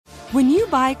When you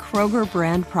buy Kroger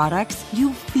brand products,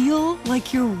 you feel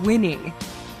like you're winning.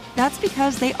 That's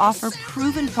because they offer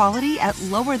proven quality at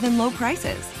lower than low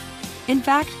prices. In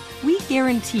fact, we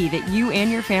guarantee that you and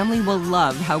your family will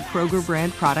love how Kroger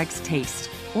brand products taste,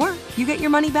 or you get your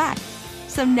money back.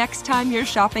 So next time you're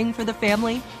shopping for the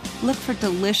family, look for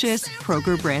delicious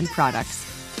Kroger brand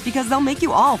products, because they'll make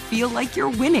you all feel like you're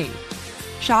winning.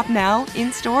 Shop now,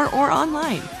 in-store, or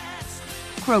online.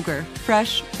 Kroger,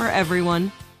 fresh for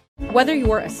everyone. Whether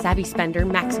you're a savvy spender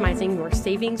maximizing your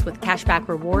savings with cashback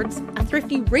rewards, a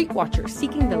thrifty rate watcher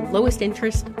seeking the lowest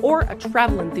interest, or a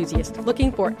travel enthusiast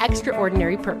looking for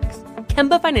extraordinary perks,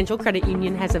 Kemba Financial Credit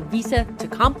Union has a visa to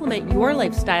complement your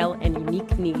lifestyle and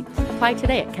unique needs. Apply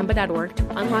today at Kemba.org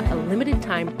to unlock a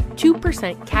limited-time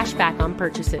 2% cash back on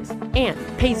purchases and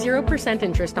pay 0%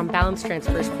 interest on balance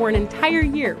transfers for an entire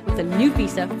year with a new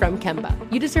visa from Kemba.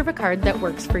 You deserve a card that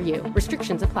works for you.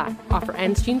 Restrictions apply. Offer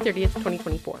ends June 30th,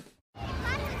 2024.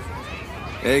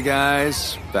 Hey,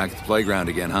 guys. Back at the playground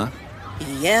again, huh?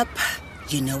 Yep.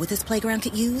 You know what this playground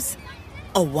could use?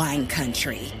 A wine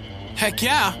country. Heck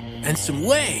yeah. And some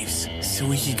waves, so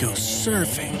we could go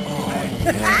surfing. Oh,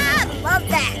 yeah. Ah, love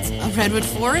that. A redwood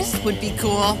forest would be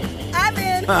cool. I'm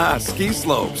in. Ski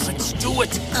slopes. Let's do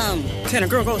it. Can a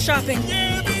girl go shopping?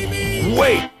 Yeah, baby.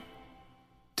 Wait!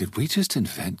 Did we just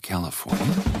invent California?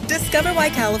 Discover why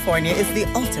California is the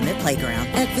ultimate playground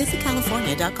at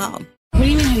visitcalifornia.com. What do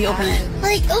you mean how do you open it?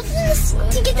 Like, open this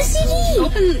to get the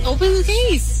CD. Open the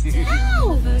case.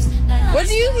 How? What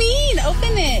do you mean?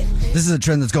 Open it. This is a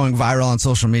trend that's going viral on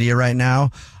social media right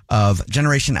now of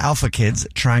Generation Alpha kids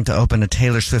trying to open a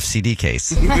Taylor Swift CD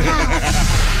case.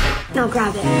 No,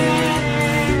 grab it.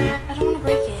 I don't want to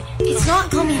break it. It's not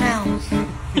coming out.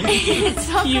 It's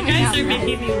not You guys are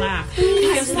making me laugh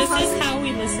because this is how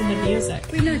we listen to music.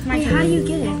 Wait, no, it's my turn. How do you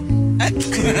get it?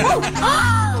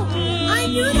 Oh! I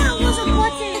knew that was a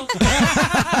button.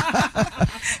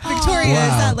 Victoria, Wow.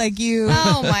 is that like you?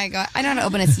 Oh my God. I know how to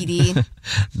open a CD.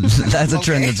 That's a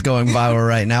trend that's going viral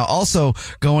right now. Also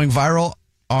going viral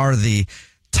are the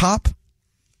top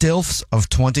DILFs of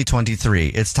 2023.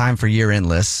 It's time for year-end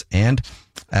lists. And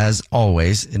as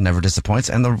always, it never disappoints.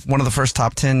 And one of the first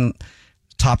top 10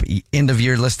 top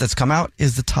end-of-year lists that's come out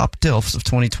is the top DILFs of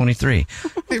 2023.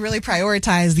 They really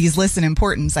prioritize these lists in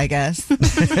importance, I guess.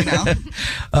 You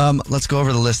know? Let's go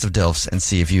over the list of DILFs and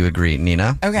see if you agree,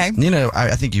 Nina. Okay. Nina,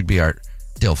 I think you'd be our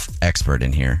DILF expert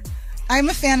in here. I'm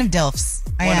a fan of DILFs.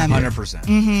 I am. 100%.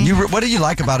 Mm-hmm. What do you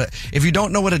like about it? If you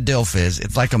don't know what a DILF is,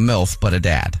 it's like a MILF, but a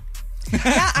dad.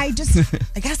 Yeah, I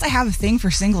guess I have a thing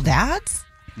for single dads.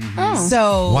 Mm-hmm. Oh.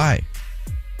 So why?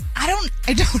 I don't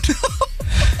know.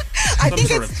 I think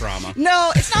sort it's of trauma.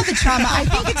 No, it's not the trauma. I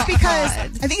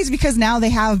think it's because now they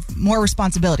have more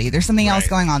responsibility. There's something else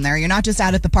going on there. You're not just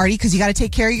out at the party because you got to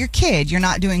take care of your kid. You're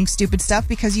not doing stupid stuff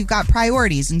because you've got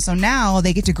priorities. And so now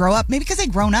they get to grow up, maybe because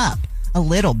they've grown up a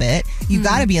little bit. You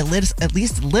got to be at least a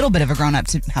little bit of a grown up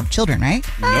to have children, right?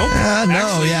 Nope. No,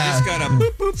 Actually, yeah. You just gotta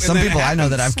boop, boop, Some people I know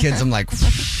that have kids, I'm like,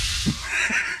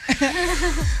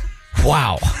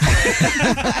 wow.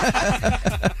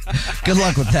 Good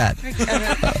luck with that.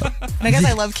 And I guess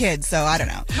I love kids, so I don't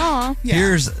know. Aw. Yeah.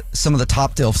 Here's some of the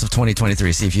top DILFs of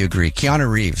 2023. See if you agree. Keanu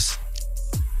Reeves.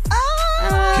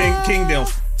 King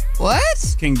Dilf.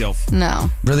 What? King Dilf. No.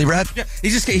 Really, Brad? Yeah,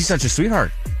 he's such a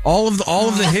sweetheart. All of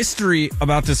the history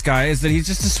about this guy is that he's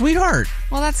just a sweetheart.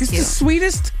 Well, that's He's cute. the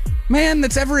sweetest man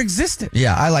that's ever existed.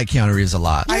 Yeah, I like Keanu Reeves a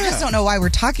lot. I just don't know why we're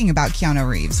talking about Keanu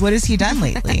Reeves. What has he done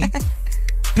lately?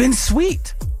 Been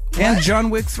sweet. And John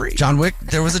Wick 3. John Wick,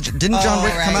 didn't John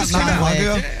Wick come out not that long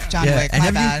ago? John Wick, and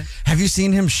my bad. Have you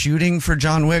seen him shooting for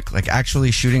John Wick? Like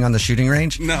actually shooting on the shooting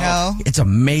range? No. It's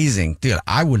amazing. Dude,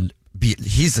 I would be,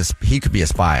 he could be a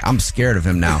spy. I'm scared of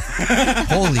him now.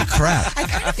 Holy crap. I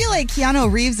kind of feel like Keanu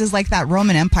Reeves is like that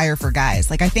Roman Empire for guys.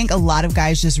 Like, I think a lot of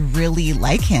guys just really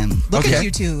like him. Look at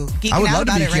you two geeking I would out love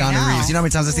to about be it right Keanu now. Reeves. You know how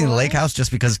many times I've seen The Lake House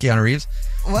just because of Keanu Reeves?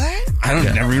 What? I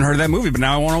don't never even heard of that movie, but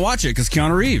now I want to watch it because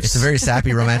Keanu Reeves. It's a very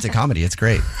sappy romantic comedy. It's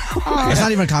great. It's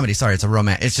not even a comedy. Sorry,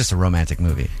 it's just a romantic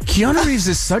movie. Keanu Reeves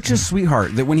is such a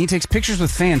sweetheart that when he takes pictures with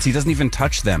fans, he doesn't even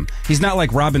touch them. He's not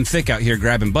like Robin Thicke out here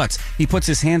grabbing butts. He puts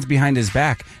his hands behind his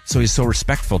back, so he's so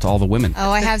respectful to all the women.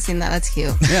 Oh, I have seen that. That's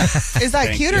cute. Yeah. Is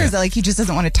that cute, or is it like he just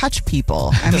doesn't want to touch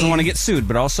people? Doesn't want to get sued,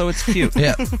 but also it's cute.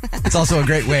 Yeah. It's also a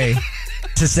great way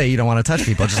to say you don't want to touch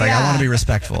people. Just like, I want to be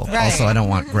respectful. Right. Also, I don't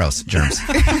want gross germs.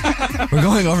 We're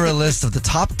going over a list of the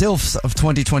top DILFs of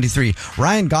 2023.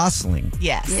 Ryan Gosling.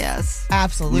 Yes.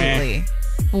 Absolutely.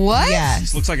 What?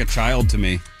 Yes. He looks like a child to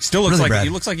me. Still looks Really, like Brad? he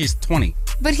looks like he's 20.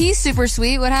 But he's super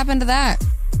sweet. What happened to that?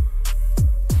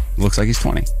 Looks like he's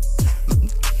 20.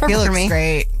 Perfect He looks for me.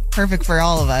 great. Perfect for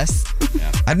all of us.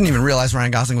 I didn't even realize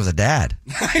Ryan Gosling was a dad.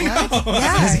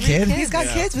 Yeah, He's a kid? He's got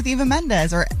kids with Eva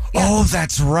Mendes. Oh,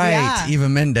 that's right. Yeah. Eva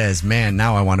Mendes. Man,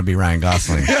 now I want to be Ryan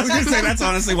Gosling. I was going to say, that's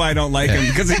honestly why I don't like him,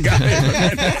 because he got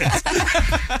it.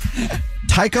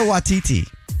 Taika Waititi.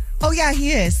 Oh, yeah,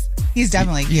 he is. He's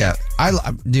definitely cute. Yeah.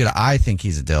 I think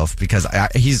he's a DILF because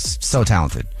he's so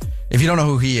talented. If you don't know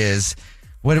who he is,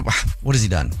 what has he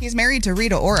done? He's married to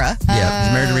Rita Ora. Yeah,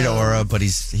 he's married to Rita Ora, but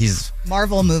he's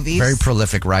Marvel movies. very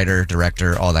prolific writer,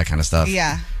 director, all that kind of stuff.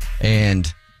 Yeah.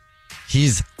 And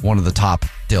he's one of the top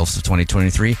DILFs of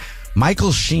 2023.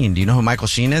 Michael Sheen. Do you know who Michael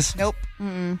Sheen is? Nope.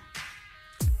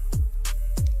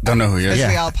 Don't know who he is.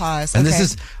 We all pause. And Okay.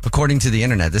 this is according to the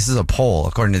internet. This is a poll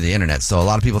according to the internet. So a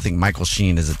lot of people think Michael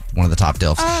Sheen is one of the top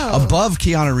DILFs. Oh. Above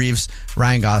Keanu Reeves,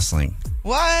 Ryan Gosling.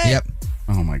 What? Yep.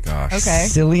 Oh, my gosh. Okay.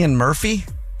 Cillian Murphy?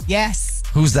 Yes.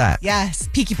 Who's that? Yes.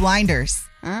 Peaky Blinders.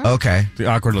 Okay. The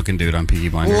awkward-looking dude on Peaky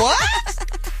Blinders. What?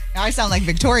 Now I sound like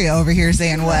Victoria over here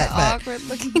saying what, but Awkward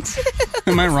looking.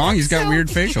 Am I wrong? He's got weird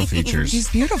facial features. he's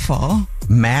beautiful.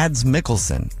 Mads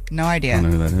Mikkelsen. No I idea. don't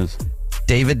know who that is.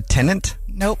 David Tennant.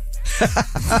 Nope.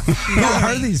 Who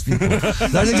are these people?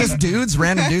 Are they just dudes,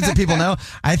 random dudes that people know?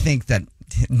 I think that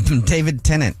David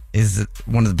Tennant is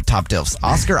one of the top DILFs.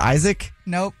 Oscar Isaac?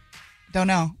 Nope. Don't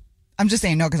know. I'm just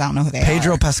saying no because I don't know who they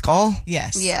Pedro are. Pascal?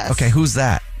 Yes. Yes. Okay, who's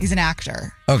that? He's an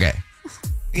actor. Okay.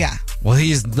 Yeah. Well,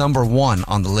 he's number one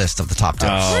on the list of the top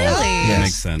DILFs. Oh, Really? that Yes.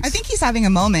 makes sense. I think he's having a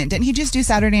moment. Didn't he just do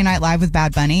Saturday Night Live with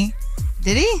Bad Bunny?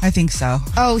 Did he? I think so.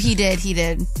 Oh, he did. He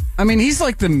did. I mean, he's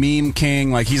like the meme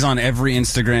king. Like, he's on every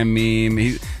Instagram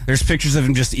meme. There's pictures of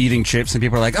him just eating chips, and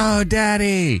people are like, "Oh,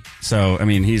 daddy." So, I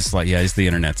mean, he's like, yeah, he's the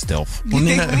internet's DILF. Well,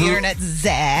 Nina, The internet's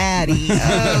zaddy.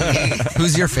 Okay.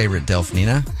 who's your favorite DILF,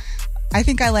 Nina? I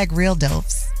think I like real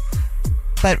DILFs.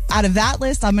 But out of that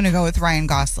list, I'm going to go with Ryan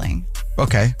Gosling.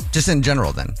 Okay. Just in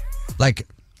general, then. Like,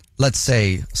 let's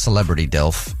say celebrity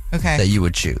DILF Okay. that you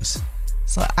would choose.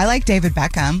 So I like David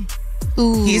Beckham.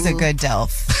 Ooh. He's a good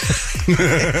DILF.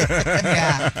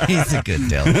 Yeah. He's a good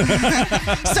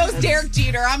DILF. So's Derek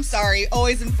Jeter. I'm sorry.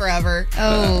 Always and forever.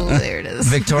 Oh, there it is.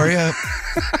 Victoria,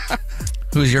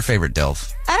 who's your favorite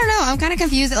DILF? I don't know. I'm kind of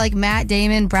confused at like Matt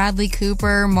Damon, Bradley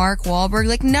Cooper, Mark Wahlberg.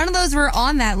 Like none of those were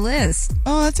on that list.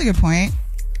 Oh, that's a good point.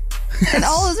 And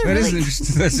all those are That is really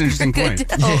interesting. That's an interesting good point.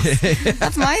 DILFs.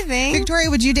 That's my thing. Victoria,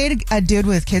 would you date a dude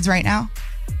with kids right now?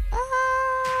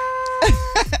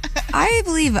 I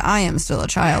believe I am still a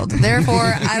child.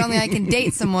 Therefore, I don't think I can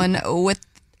date someone with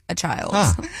a child.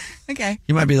 Huh. Okay.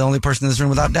 You might be the only person in this room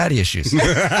without daddy issues. It's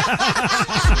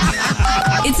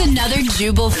another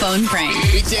Jubal phone prank.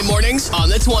 Weekday mornings on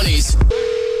the 20s.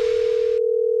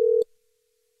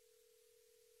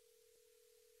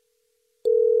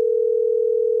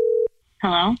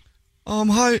 Hello?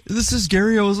 Hi, this is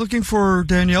Gary. I was looking for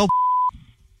Danielle.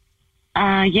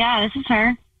 Yeah, this is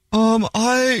her.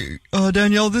 Hi,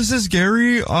 Danielle, this is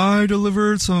Gary. I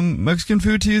delivered some Mexican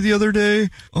food to you the other day,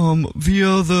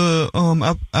 via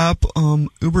the, app,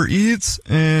 Uber Eats.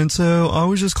 And so I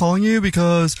was just calling you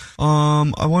because,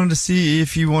 I wanted to see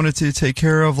if you wanted to take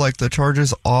care of, like, the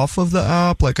charges off of the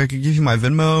app. Like, I could give you my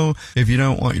Venmo if you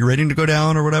don't want your rating to go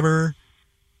down or whatever.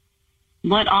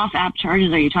 What off-app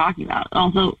charges are you talking about?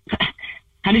 Also,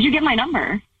 how did you get my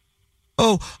number?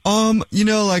 Oh,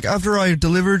 like after I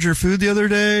delivered your food the other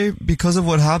day, because of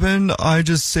what happened, I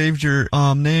just saved your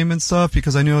name and stuff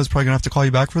because I knew I was probably gonna have to call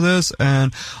you back for this.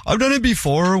 And I've done it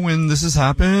before when this has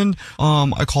happened.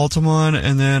 I called someone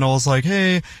and then I was like,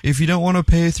 hey, if you don't want to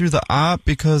pay through the app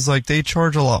because like they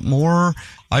charge a lot more,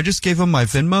 I just gave them my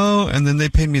Venmo and then they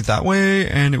paid me that way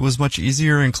and it was much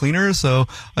easier and cleaner. So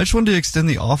I just wanted to extend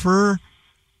the offer.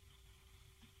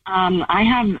 I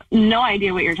have no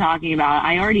idea what you're talking about.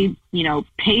 I already,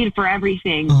 paid for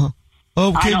everything. Oh,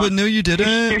 okay, but no, you didn't.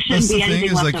 There shouldn't That's the be thing anything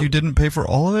is left like over. you didn't pay for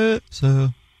all of it. So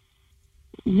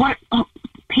What?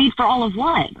 Paid for all of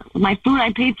what? My food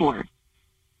I paid for.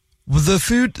 the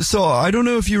food. So I don't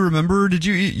know if you remember. Did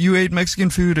you ate Mexican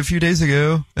food a few days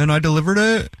ago and I delivered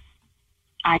it?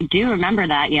 I do remember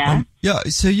that, yeah. Yeah,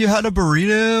 so you had a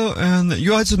burrito and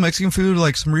you had some Mexican food,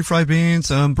 like some refried beans,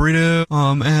 burrito,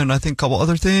 and I think a couple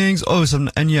other things. Oh,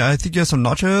 I think you had some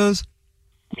nachos.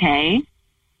 Okay.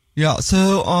 Yeah,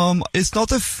 so, it's not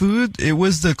the food, it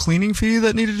was the cleaning fee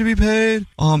that needed to be paid.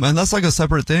 And that's like a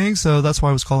separate thing, so that's why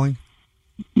I was calling.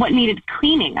 What needed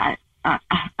cleaning? My I'm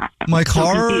so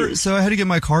car, confused. so I had to get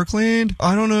my car cleaned.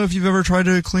 I don't know if you've ever tried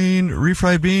to clean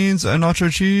refried beans and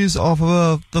nacho cheese off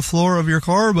of the floor of your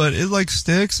car, but it like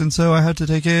sticks, and so I had to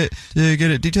take it to get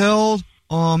it detailed.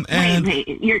 And Wait,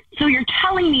 you're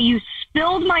telling me you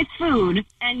spilled my food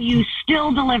and you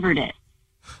still delivered it?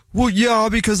 Well, yeah,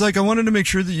 because like I wanted to make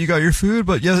sure that you got your food,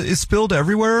 but yeah, it spilled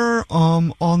everywhere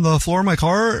on the floor of my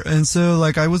car, and so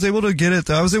like I was able to get it.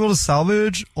 I was able to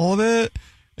salvage all of it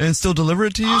and still deliver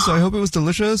it to you. So I hope it was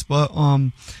delicious, but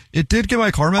it did get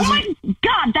my car messy. Oh my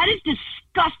God, that is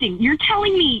disgusting! You're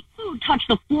telling me food touched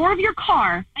the floor of your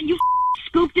car and you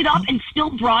scooped it up and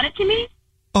still brought it to me?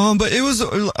 But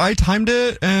I timed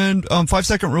it and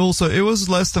 5-second rule, so it was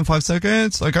less than 5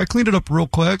 seconds. Like I cleaned it up real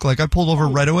quick. Like I pulled over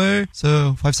right away.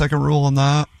 So 5-second rule on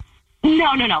that.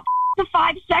 No. The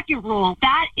 5-second rule.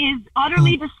 That is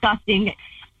utterly disgusting.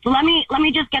 So let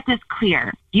me just get this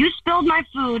clear. You spilled my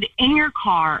food in your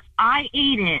car. I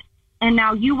ate it, and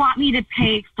now you want me to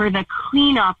pay for the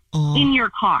cleanup in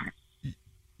your car.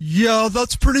 Yeah,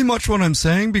 that's pretty much what I'm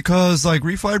saying, because like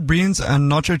refried beans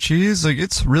and nacho cheese, like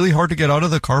it's really hard to get out of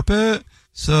the carpet.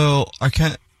 So I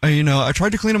can't, I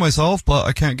tried to clean it myself, but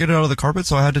I can't get it out of the carpet.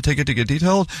 So I had to take it to get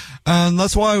detailed. And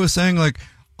that's why I was saying like,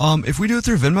 if we do it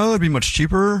through Venmo, it'd be much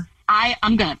cheaper.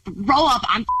 I'm going to throw up.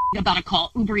 I'm about to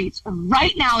call Uber Eats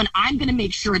right now, and I'm going to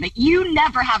make sure that you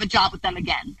never have a job with them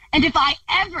again. And if I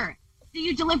ever see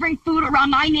you delivering food around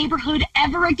my neighborhood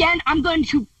ever again, I'm going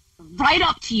to right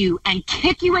up to you and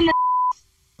kick you in the...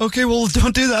 Okay, well,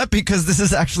 don't do that, because this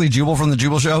is actually Jubal from the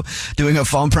Jubal Show doing a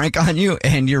phone prank on you,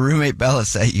 and your roommate Bella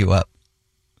set you up.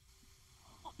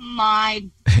 My...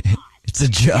 It's a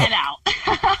joke. Get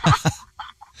out.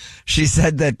 She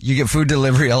said that you get food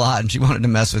delivery a lot, and she wanted to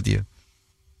mess with you.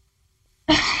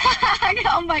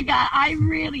 Oh my God, I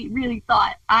really, really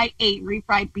thought I ate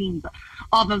refried beans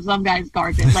off of some guy's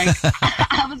carpet. Like,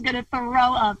 I was going to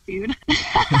throw up, dude.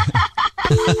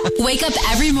 Wake up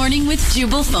every morning with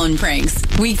Jubal phone pranks.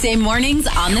 Weekday mornings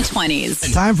on the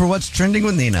 20s. Time for What's Trending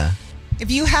with Nina. If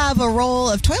you have a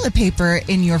roll of toilet paper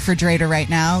in your refrigerator right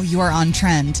now, you are on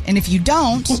trend. And if you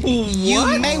don't,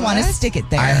 you may want to stick it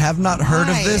there. I have not heard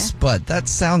of Why? this, but that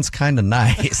sounds kind of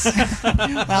nice.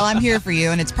 Well, I'm here for you,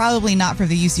 and it's probably not for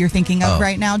the use you're thinking of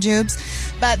right now, Jubes.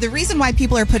 But the reason why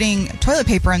people are putting toilet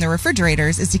paper in their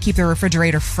refrigerators is to keep the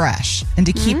refrigerator fresh and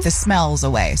to keep the smells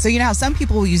away. So you know how some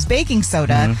people will use baking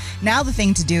soda. Now the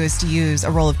thing to do is to use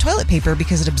a roll of toilet paper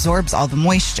because it absorbs all the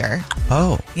moisture.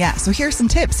 Oh. Yeah, so here's some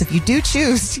tips. If you do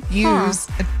choose to use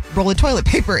a roll of toilet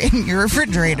paper in your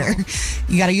refrigerator,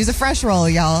 you got to use a fresh roll,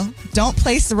 y'all. Don't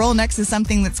place the roll next to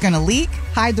something that's going to leak.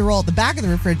 Hide the roll at the back of the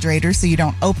refrigerator so you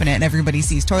don't open it and everybody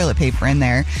sees toilet paper in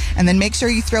there. And then make sure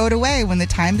you throw it away when the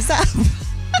time is up.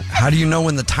 How do you know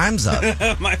when the time's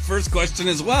up? My first question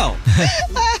as well.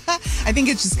 I think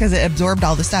it's just because it absorbed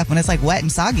all the stuff. When it's like wet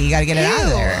and soggy, you got to get it out of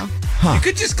there. You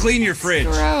could just clean your fridge.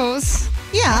 Gross.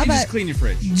 Yeah, You but just clean your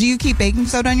fridge. do you keep baking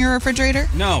soda in your refrigerator?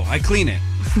 No, I clean it.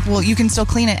 Well, you can still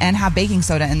clean it and have baking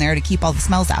soda in there to keep all the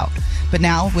smells out. But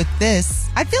now with this,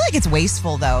 I feel like it's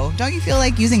wasteful, though. Don't you feel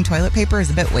like using toilet paper is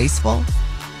a bit wasteful?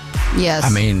 Yes. I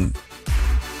mean,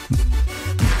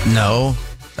 no.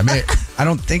 I mean, I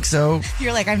don't think so.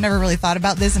 You're like, I've never really thought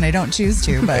about this and I don't choose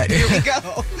to, but here we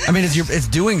go. I mean, it's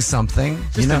doing something.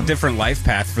 Just a different life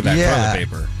path for that toilet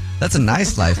paper. That's a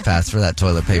nice life path for that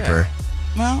toilet paper.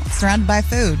 Well, it's surrounded by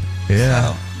food.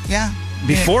 Yeah. So, yeah.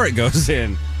 Before it goes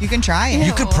in. You can try it.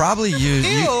 You could probably use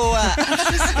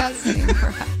Disgusting.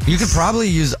 you could probably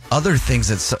use other things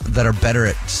that are better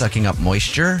at sucking up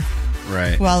moisture.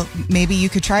 Right. Well, maybe you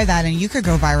could try that and you could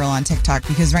go viral on TikTok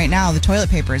because right now the toilet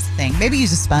paper is the thing. Maybe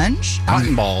use a sponge.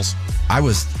 Cotton balls. I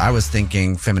was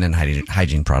thinking feminine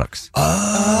hygiene products.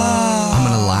 Oh. I'm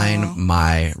gonna line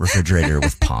my refrigerator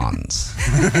with Pond's.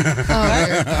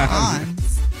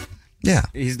 Pond's. Yeah.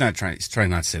 He's trying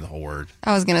not to say the whole word.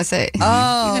 I was going to say.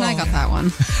 Oh. Even I got that one.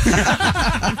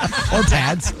 Or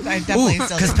pads. I definitely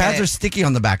still because don't pads get are it. sticky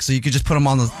on the back, so you could just put them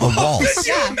on the walls.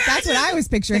 Yeah, that's what I was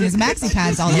picturing is maxi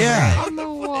pads all over Yeah. it. On the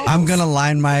wall. I'm gonna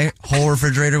line my whole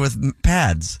refrigerator with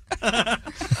pads.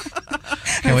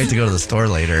 Can't wait to go to the store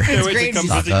later. Can't wait great. to come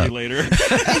Stock visit up. you later.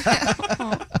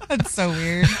 That's so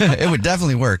weird. It would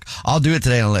definitely work. I'll do it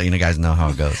today and I'll let you guys know how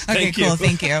it goes. Okay, Thank cool. you.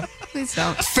 Thank you. Please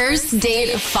don't. First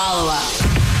date follow-up.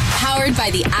 Powered by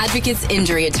the Advocates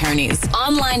Injury Attorneys.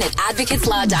 Online at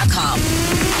advocateslaw.com.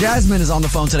 Jasmine is on the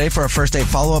phone today for a first date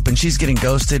follow-up, and she's getting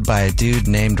ghosted by a dude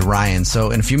named Ryan.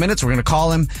 So in a few minutes, we're going to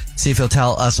call him, see if he'll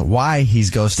tell us why he's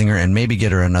ghosting her, and maybe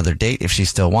get her another date if she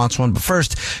still wants one. But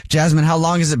first, Jasmine, how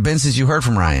long has it been since you heard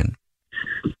from Ryan?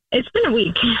 It's been a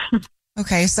week.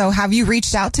 Okay, so have you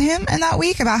reached out to him in that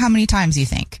week? About how many times do you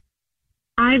think?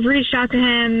 I've reached out to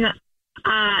him,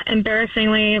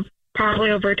 embarrassingly, probably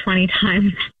over 20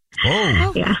 times.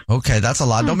 Oh, Yeah. okay, that's a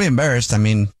lot. Don't be embarrassed. I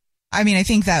mean, I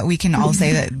think that we can all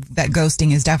say that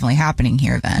ghosting is definitely happening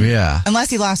here then. yeah. Unless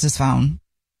he lost his phone.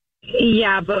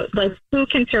 Yeah, but like, who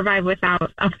can survive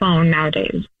without a phone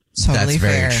nowadays? Totally That's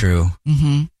very fair. true.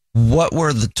 Mm-hmm. What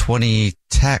were the 20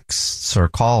 texts or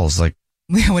calls like?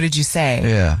 What did you say?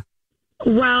 Yeah.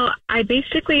 Well, I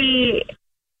basically,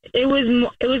 it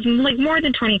was like more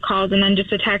than 20 calls, and then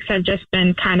just the texts have just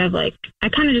been kind of like, I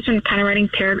kind of just been kind of writing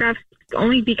paragraphs,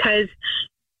 only because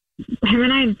him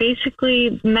and I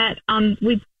basically met on,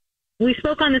 we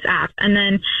spoke on this app, and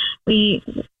then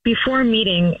before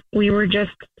meeting, he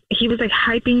was like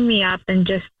hyping me up, and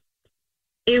just,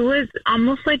 it was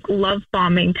almost like love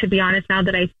bombing, to be honest, now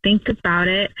that I think about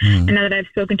it, and now that I've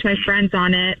spoken to my friends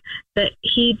on it, that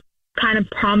he kind of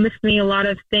promised me a lot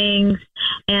of things,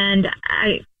 and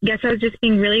I guess I was just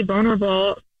being really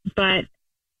vulnerable. But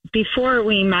before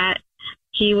we met,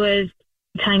 he was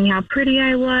telling me how pretty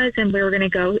I was, and we were going to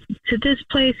go to this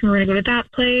place, and we were going to go to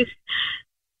that place.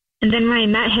 And then when I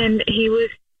met him, he was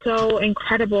so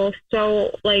incredible,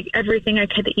 so like everything I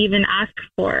could even ask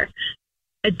for.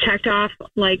 I checked off,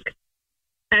 like,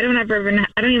 I don't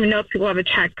even know if people have a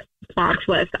check box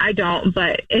list. I don't,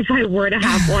 but if I were to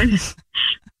have one,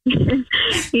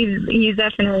 he's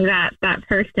definitely that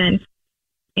person.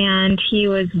 And he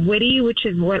was witty, which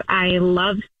is what I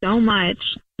love so much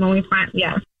when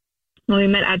we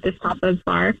met at this Papa's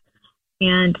bar.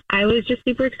 And I was just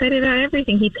super excited about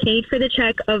everything. He paid for the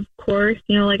check, of course,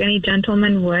 like any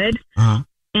gentleman would. Uh-huh.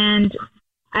 And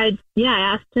I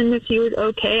asked him if he was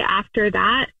okay after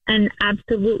that, and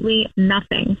absolutely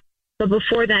nothing. But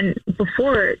before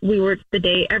we were the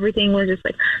date, everything was just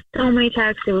like so many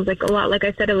texts. It was like a lot. Like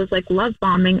I said, it was like love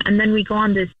bombing. And then we go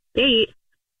on this date,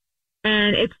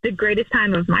 and it's the greatest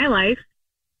time of my life.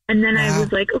 And then I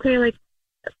was like, okay, like,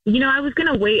 I was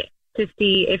going to wait to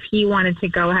see if he wanted to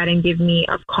go ahead and give me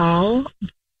a call,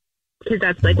 because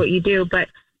that's like what you do. But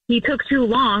he took too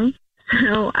long.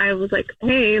 So I was like,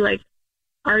 hey, like,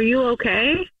 are you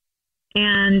okay?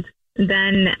 And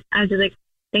then I was just like,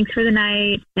 thanks for the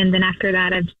night. And then after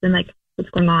that, I've just been like, what's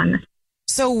going on?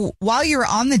 So while you were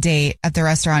on the date at the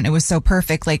restaurant, it was so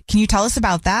perfect. Like, can you tell us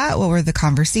about that? What were the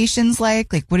conversations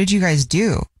like? Like, what did you guys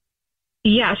do?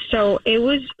 Yeah, so it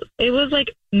was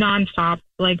like nonstop,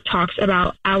 like talks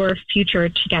about our future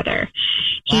together.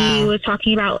 Wow. He was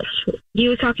talking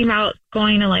about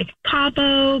going to like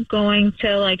Cabo, going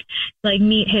to like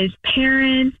meet his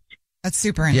parents. That's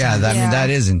super intense. Yeah, I mean, that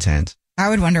is intense. I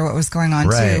would wonder what was going on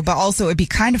too, but also it'd be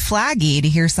kind of flaggy to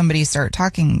hear somebody start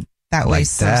talking that way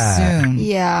so soon.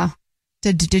 Yeah.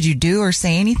 Did you do or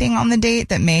say anything on the date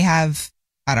that may have,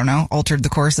 I don't know, altered the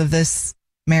course of this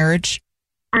marriage?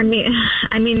 I mean,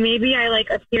 maybe I like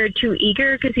appeared too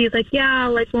eager, because he's like, yeah,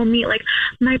 like we'll meet like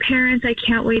my parents. I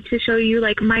can't wait to show you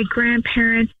like my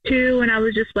grandparents too. And I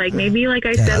was just like, maybe like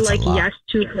I said like yes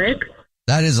too quick.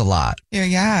 That is a lot.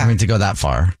 Yeah. I mean, to go that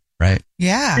far, right?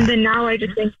 Yeah. And then now I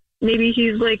just think maybe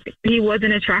he's like, he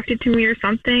wasn't attracted to me or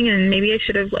something, and maybe I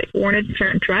should have like worn a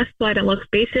different dress so I didn't look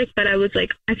basic. But I was like,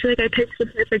 I feel like I picked the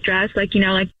perfect dress, like,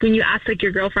 like when you ask like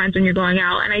your girlfriends when you're going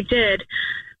out, and I did.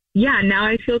 Yeah, now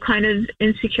I feel kind of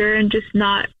insecure and just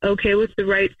not okay with the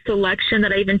right selection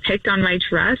that I even picked on my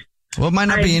dress. Well, it might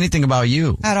not be anything about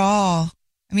you at all.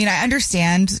 I mean, I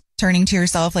understand turning to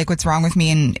yourself, like, what's wrong with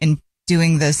me, and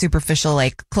doing the superficial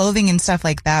like clothing and stuff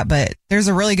like that, but there's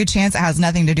a really good chance it has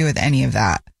nothing to do with any of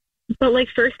that. But like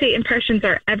first date impressions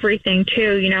are everything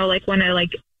too, like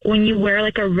when you wear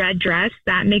like a red dress,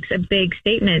 that makes a big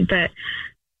statement. But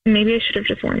maybe I should have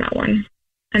just worn that one.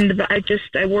 And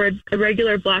I wore a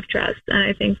regular black dress, and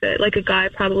I think that like a guy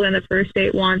probably on the first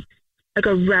date wants like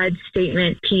a red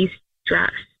statement piece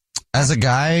dress. As a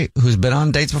guy who's been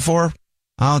on dates before,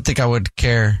 I don't think I would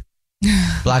care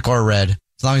black or red,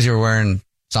 as long as you're wearing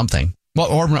something. Well,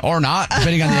 or not,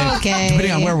 depending on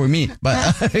depending on where we meet. But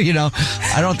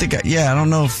I don't think. I don't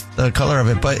know if the color of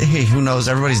it. But hey, who knows?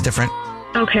 Everybody's different.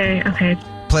 Okay.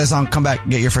 Play a song. Come back.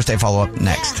 Get your first date follow up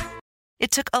next. It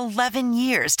took 11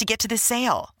 years to get to this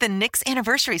sale. The Knix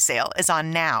Anniversary Sale is on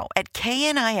now at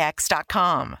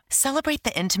knix.com. Celebrate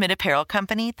the intimate apparel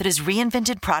company that has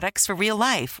reinvented products for real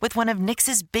life with one of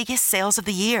Knix's biggest sales of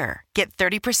the year. Get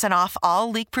 30% off all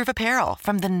leak-proof apparel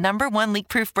from the #1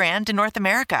 leak-proof brand in North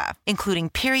America, including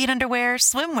period underwear,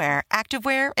 swimwear,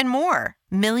 activewear, and more.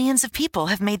 Millions of people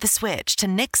have made the switch to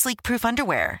Knix leak-proof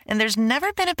underwear, and there's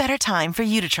never been a better time for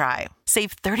you to try.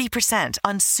 Save 30%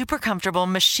 on super comfortable,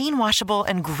 machine washable,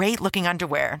 and great-looking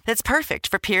underwear that's perfect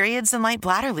for periods and light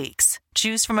bladder leaks.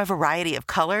 Choose from a variety of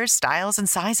colors, styles, and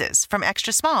sizes, from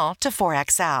extra small to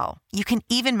 4XL. You can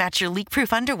even match your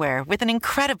leak-proof underwear with an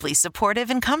incredibly supportive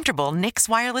and comfortable Knix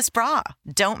wireless bra.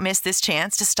 Don't miss this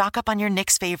chance to stock up on your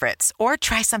Knix favorites or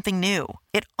try something new.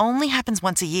 It only happens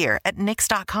once a year at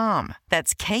Knix.com.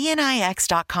 That's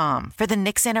KNIX.com for the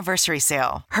Knix anniversary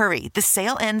sale. Hurry, the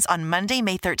sale ends on Monday,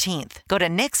 May 13th. Go to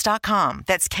Knix.com.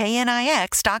 That's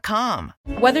KNIX.com.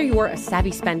 Whether you're a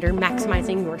savvy spender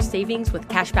maximizing your savings with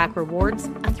cashback rewards,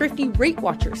 a thrifty rate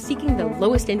watcher seeking the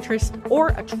lowest interest, or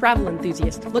a travel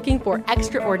enthusiast looking for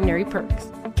extraordinary perks,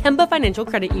 Kemba Financial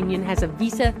Credit Union has a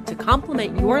visa to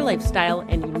complement your lifestyle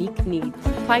and unique needs.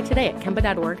 Apply today at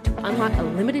Kemba.org to unlock a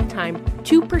limited time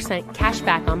 2% cash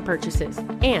back on purchases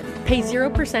and pay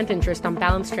 0% interest on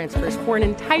balance transfers for an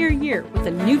entire year with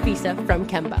a new visa from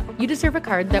Kemba. You deserve a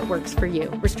card that works for you.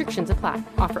 Restrictions apply.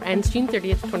 Offer ends June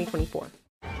 30th, 2024.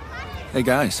 Hey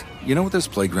guys, you know what this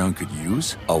playground could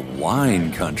use? A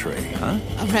wine country, huh?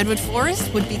 A redwood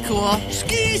forest would be cool.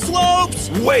 Ski slopes!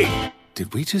 Wait!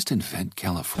 Did we just invent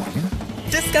California?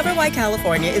 Discover why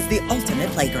California is the ultimate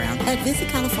playground at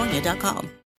visitcalifornia.com.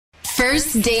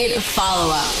 First Date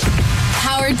Follow-Up.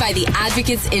 Powered by the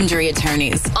Advocates Injury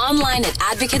Attorneys. Online at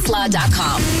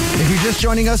advocateslaw.com. If you're just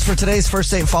joining us for today's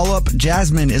First Date Follow-Up,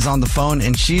 Jasmine is on the phone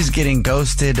and she's getting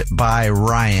ghosted by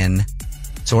Ryan.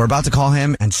 So we're about to call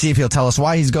him and see if he'll tell us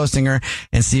why he's ghosting her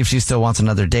and see if she still wants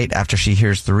another date after she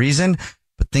hears the reason.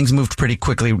 But things moved pretty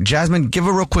quickly. Jasmine, give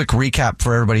a real quick recap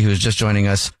for everybody who's just joining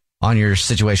us on your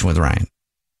situation with Ryan.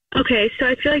 Okay, so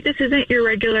I feel like this isn't your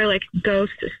regular,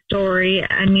 ghost story.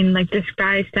 I mean, this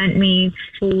guy sent me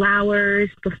flowers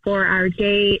before our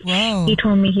date. Whoa. He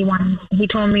told me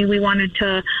we wanted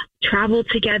to travel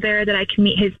together, that I can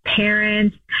meet his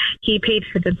parents. He paid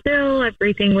for the bill.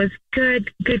 Everything was good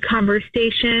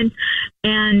conversation.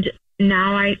 And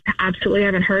now I absolutely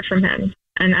haven't heard from him.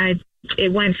 And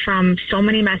it went from so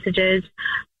many messages,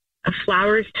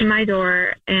 flowers to my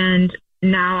door, and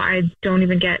now I don't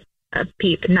even get a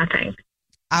peep, nothing.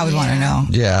 I would want to know.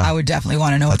 Yeah. I would definitely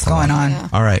want to know what's going on. Yeah.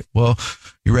 All right. Well,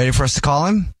 you ready for us to call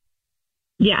him?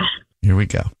 Yeah. Here we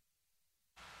go.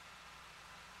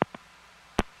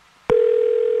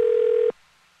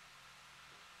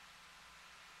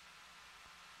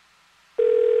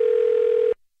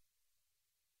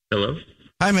 Hello?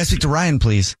 Hi, may I speak to Ryan,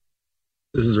 please?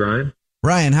 This is Ryan.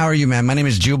 Ryan, how are you, man? My name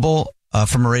is Jubal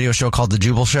from a radio show called The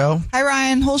Jubal Show. Hi,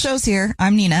 Ryan. Whole show's here.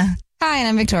 I'm Nina. Hi, and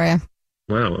I'm Victoria.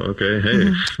 Wow, okay.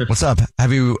 Hey. What's up?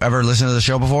 Have you ever listened to the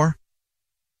show before?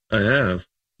 I have.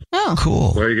 Oh.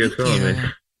 Cool. Why are you guys calling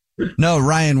me? No,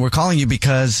 Ryan, we're calling you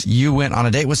because you went on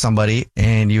a date with somebody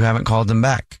and you haven't called them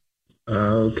back.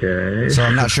 Okay. So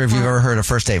I'm not sure if you've ever heard a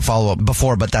First Date Follow-Up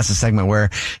before, but that's a segment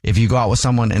where if you go out with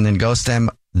someone and then ghost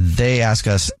them, they ask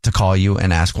us to call you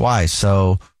and ask why.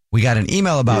 So we got an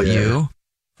email about you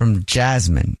from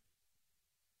Jasmine.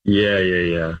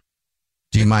 Yeah.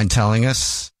 Do you mind telling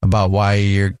us about why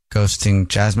you're ghosting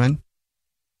Jasmine?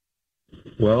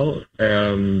 Well,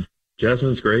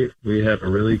 Jasmine's great. We had a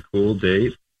really cool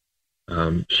date.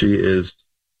 She is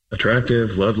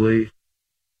attractive, lovely.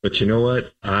 But you know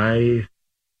what?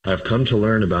 I've come to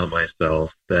learn about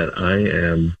myself that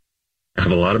I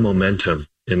have a lot of momentum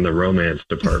in the romance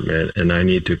department, and I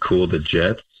need to cool the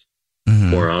jets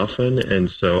more often. And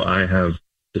so I have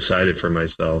decided for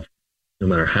myself, no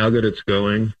matter how good it's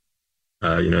going,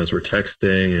 as we're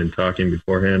texting and talking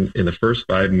beforehand, in the first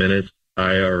 5 minutes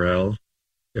IRL,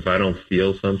 if I don't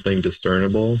feel something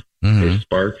discernible, a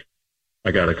spark,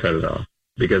 I got to cut it off,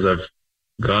 because I've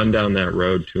gone down that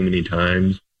road too many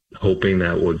times, hoping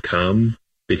that would come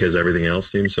because everything else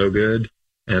seems so good.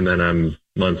 And then I'm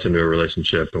months into a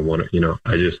relationship and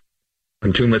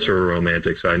I'm too much of a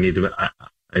romantic. So I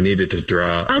needed to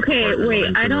draw. Okay,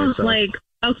 wait, I don't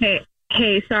okay.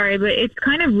 Hey, sorry, but it's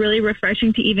kind of really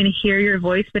refreshing to even hear your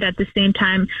voice. But at the same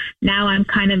time, now I'm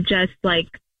kind of just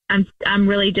I'm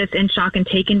really just in shock and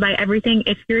taken by everything.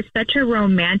 If you're such a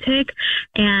romantic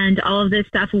and all of this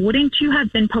stuff, wouldn't you have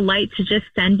been polite to just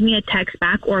send me a text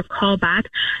back or call back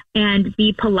and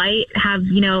be polite, have,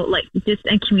 just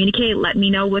and communicate, let me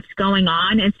know what's going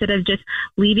on instead of just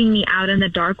leaving me out in the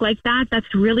dark like that?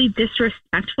 That's really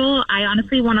disrespectful. I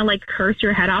honestly want to curse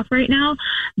your head off right now,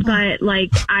 but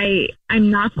I'm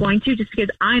not going to, just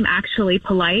because I'm actually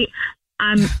polite.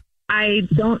 I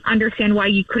don't understand why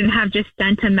you couldn't have just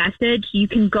sent a message. You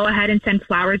can go ahead and send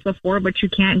flowers before, but you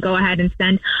can't go ahead and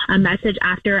send a message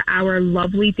after our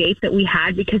lovely date that we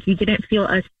had because you didn't feel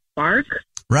a spark.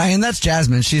 Ryan, that's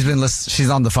Jasmine. She's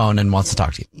on the phone and wants to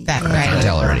talk to you. That right. I can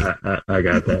tell already. I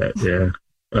got that.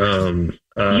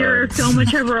 Yeah. You're so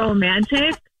much of a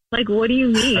romantic. Like, what do you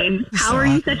mean? How are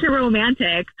you such a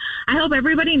romantic? I hope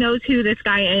everybody knows who this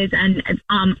guy is and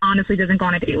honestly doesn't go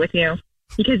on a date with you,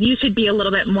 because you should be a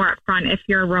little bit more upfront if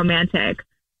you're romantic.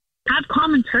 Have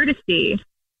common courtesy.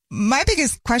 My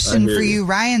biggest question for you,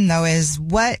 Ryan, though, is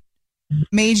what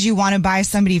made you want to buy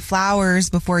somebody flowers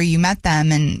before you met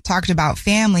them and talked about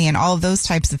family and all of those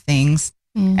types of things?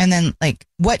 And then, like,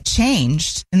 what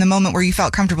changed in the moment where you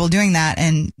felt comfortable doing that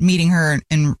and meeting her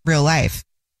in real life?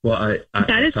 Well,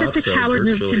 that is just a coward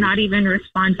move to not even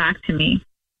respond back to me.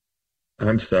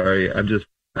 I'm sorry.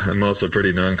 I'm also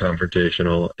pretty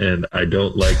non-confrontational, and I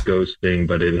don't like ghosting,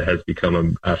 but it has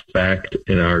become a fact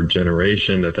in our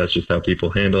generation that's just how people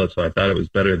handle it. So I thought it was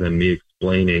better than me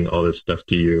explaining all this stuff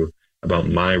to you about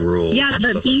my rules. Yeah,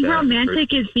 but being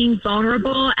romantic is being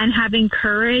vulnerable and having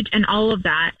courage and all of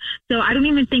that. So I don't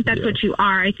even think that's what you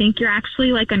are. I think you're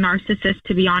actually like a narcissist,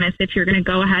 to be honest, if you're going to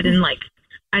go ahead and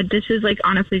this is like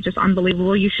honestly just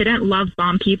unbelievable. You shouldn't love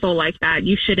bomb people like that.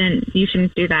 You shouldn't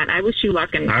do that. I wish you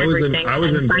luck in everything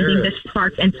and finding this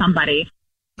spark in somebody.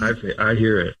 I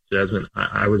hear it, Jasmine.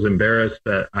 I was embarrassed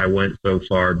that I went so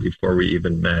far before we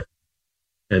even met.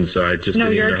 And so I just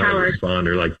didn't know how to respond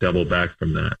or like double back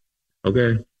from that.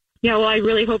 Okay. Yeah, well, I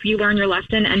really hope you learn your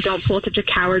lesson and don't pull such a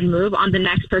coward move on the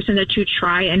next person that you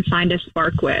try and find a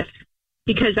spark with,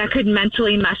 because that could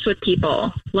mentally mess with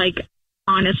people. Like,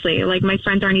 honestly, like my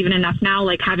friends aren't even enough now.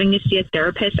 Like having to see a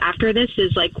therapist after this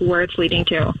is like where it's leading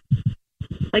to.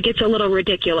 Like, it's a little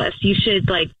ridiculous. You should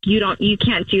you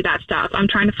can't do that stuff. I'm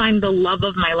trying to find the love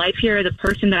of my life here, the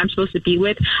person that I'm supposed to be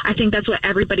with. I think that's what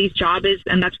everybody's job is,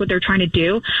 and that's what they're trying to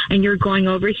do. And you're going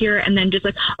over here and then just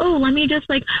like, oh, let me just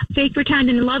like fake pretend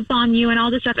and love bomb you and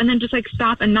all this stuff, and then just like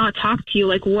stop and not talk to you.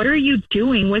 Like, what are you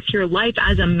doing with your life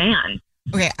as a man?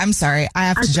 Okay, I'm sorry. I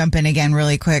have to jump in again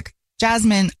really quick.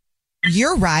 Jasmine,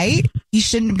 you're right. He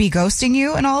shouldn't be ghosting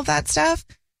you and all of that stuff.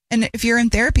 And if you're in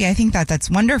therapy, I think that's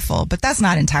wonderful, but that's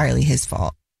not entirely his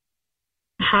fault.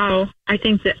 How? I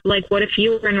think that, like, what if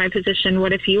you were in my position?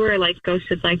 What if you were, like,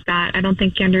 ghosted like that? I don't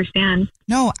think you understand.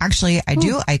 No, actually, I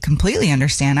do. I completely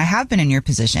understand. I have been in your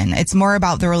position. It's more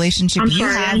about the relationship you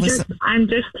have. I'm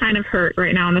just kind of hurt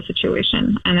right now in the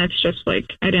situation. And it's just,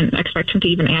 like, I didn't expect him to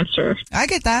even answer. I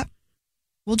get that.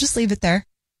 We'll just leave it there.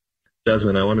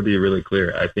 Jasmine, I want to be really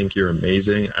clear. I think you're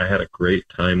amazing. I had a great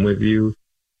time with you.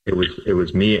 It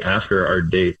was me after our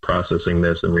date processing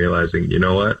this and realizing, you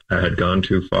know what, I had gone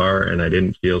too far and I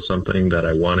didn't feel something that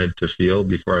I wanted to feel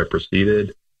before I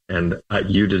proceeded. And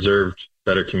you deserved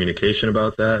better communication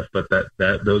about that, but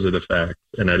those are the facts.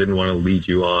 And I didn't want to lead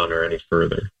you on or any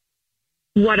further.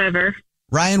 Whatever.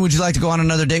 Ryan, would you like to go on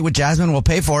another date with Jasmine? We'll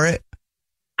pay for it.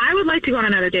 I would like to go on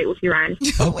another date with you, Ryan.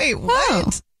 Wait,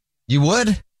 what? You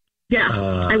would? Yeah,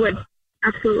 I would.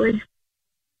 Absolutely.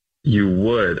 You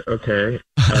would, okay.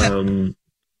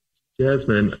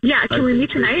 Jasmine. Yeah, can we meet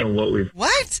tonight?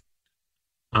 What?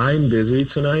 I'm busy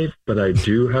tonight, but I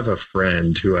do have a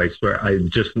friend who I swear,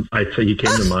 he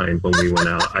came to mind when we went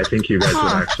out. I think you guys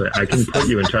would actually, I can put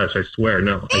you in touch, I swear.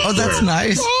 No. I swear. That's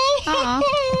nice.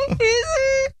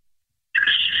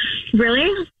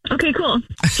 Really? Okay, cool.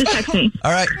 Just text me.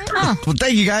 All right. Well,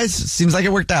 thank you guys. Seems like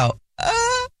it worked out.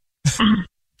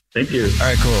 Thank you. All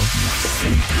right, cool.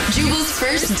 Jubal's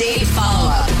first date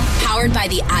follow-up. Powered by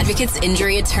the Advocates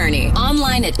Injury Attorney.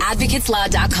 Online at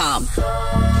advocateslaw.com.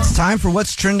 It's time for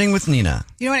What's Trending with Nina.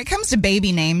 You know, when it comes to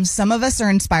baby names, some of us are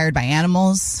inspired by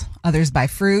animals, others by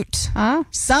fruit,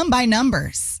 some by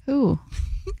numbers. Ooh.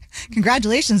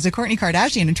 Congratulations to Kourtney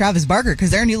Kardashian and Travis Barker, because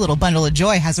their new little bundle of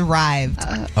joy has arrived.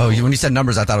 When you said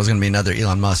numbers, I thought it was going to be another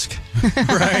Elon Musk.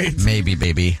 Right. Maybe,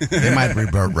 baby. They might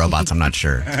rewrote robots, I'm not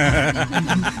sure.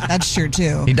 That's true,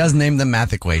 too. He does name them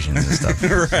math equations and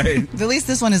stuff. Right. At least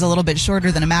this one is a little bit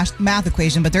shorter than a math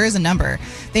equation, but there is a number.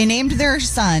 They named their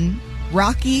son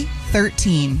Rocky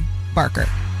 13 Barker.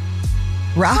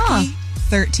 Rocky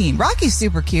 13. Rocky's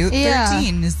super cute. Yeah.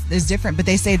 13 is different, but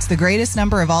they say it's the greatest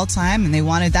number of all time, and they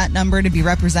wanted that number to be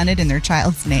represented in their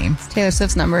child's name. It's Taylor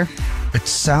Swift's number.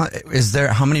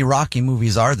 How many Rocky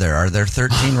movies are there? Are there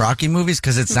 13 Rocky movies?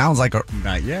 Because it sounds like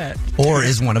not yet. Or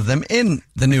is one of them in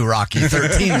the new Rocky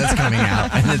 13 that's coming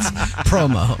out and it's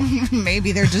promo?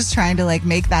 Maybe they're just trying to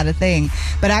make that a thing.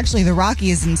 But actually, the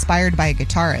Rocky is inspired by a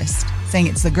guitarist, saying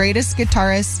it's the greatest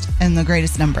guitarist and the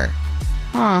greatest number.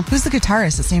 Huh. Who's the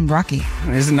guitarist that's named Rocky?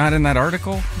 Is it not in that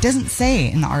article? It doesn't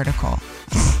say in the article.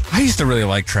 I used to really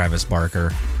like Travis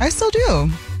Barker. I still do.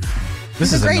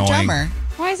 This He's is a great annoying. drummer.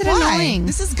 Why is it annoying?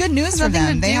 This is good news for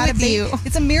them. They had a baby.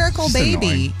 It's a miracle Just baby.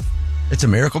 annoying. It's a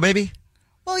miracle baby?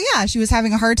 Well, yeah, she was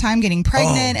having a hard time getting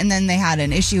pregnant, and then they had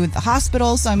an issue with the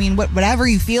hospital. So, I mean, whatever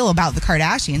you feel about the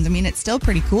Kardashians, I mean, it's still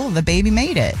pretty cool. The baby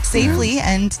made it safely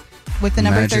and with the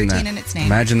number 13 in its name.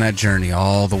 Imagine that journey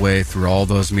all the way through all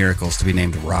those miracles to be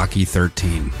named Rocky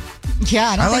 13.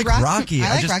 Yeah, I like Rocky.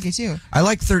 I like Rocky too. I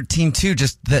like 13 too.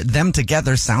 Just that them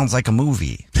together sounds like a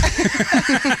movie.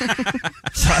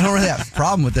 So I don't really have a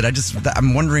problem with it.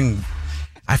 I'm wondering.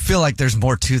 I feel like there's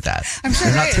more to that. I'm sure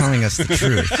they're not telling us the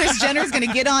truth. Kris Jenner's going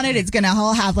to get on it. It's going to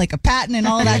all have like a patent and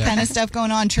all that kind of stuff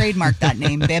going on. Trademark that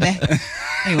name, baby.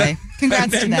 Anyway, congrats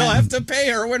and to then them. they'll have to pay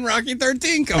her when Rocky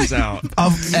 13 comes out.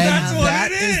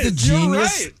 That is the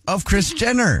genius of Kris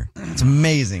Jenner. It's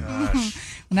amazing. Well,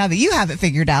 now that you have it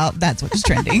figured out, that's what's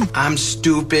trending. I'm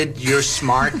stupid. You're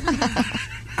smart.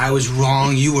 I was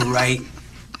wrong. You were right.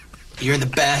 You're the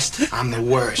best. I'm the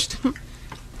worst.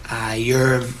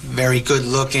 You're very good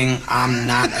looking. I'm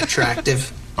not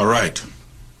attractive. All right.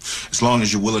 As long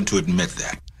as you're willing to admit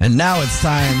that. And now it's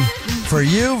time for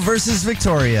you versus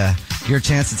Victoria. Your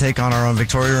chance to take on our own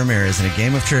Victoria Ramirez in a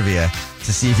game of trivia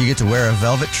to see if you get to wear a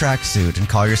velvet tracksuit and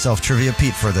call yourself Trivia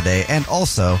Pete for the day, and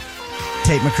also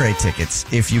Tate McRae tickets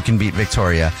if you can beat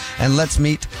Victoria. And let's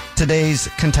meet today's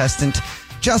contestant,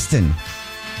 Justin.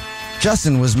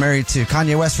 Justin was married to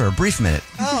Kanye West for a brief minute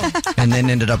and then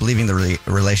ended up leaving the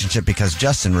relationship because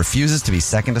Justin refuses to be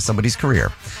second to somebody's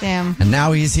career. Damn. And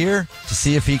now he's here to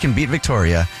see if he can beat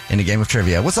Victoria in a game of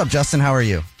trivia. What's up, Justin? How are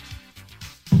you?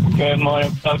 Good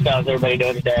morning, folks. How's everybody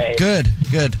doing today? Good.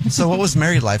 So what was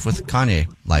married life with Kanye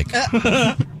like?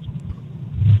 It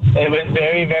was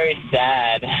very, very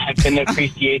sad. I couldn't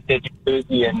appreciate the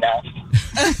jacuzzi enough.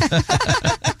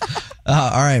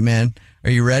 All right, man. Are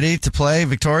you ready to play,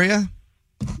 Victoria?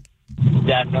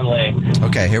 Definitely.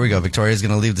 Okay, here we go. Victoria's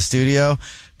going to leave the studio.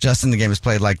 Justin, the game is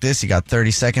played like this. You got 30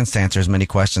 seconds to answer as many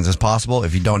questions as possible.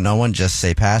 If you don't know one, just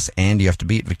say pass, and you have to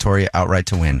beat Victoria outright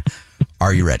to win.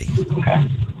 Are you ready? Okay.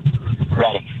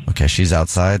 Ready. Okay, she's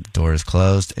outside. The door is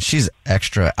closed. She's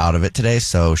extra out of it today,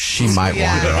 so she might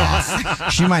wander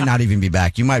off. She might not even be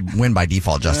back. You might win by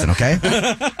default, Justin, okay?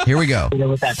 Here we go.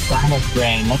 With that sinus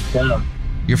brain, let's go.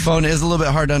 Your phone is a little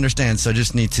bit hard to understand, so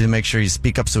just need to make sure you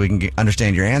speak up so we can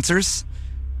understand your answers.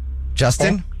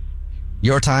 Justin,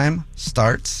 your time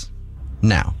starts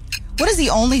now. What is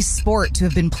the only sport to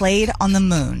have been played on the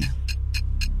moon?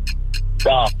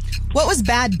 Golf. What was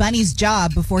Bad Bunny's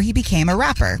job before he became a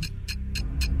rapper?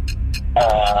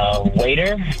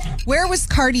 Waiter. Where was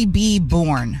Cardi B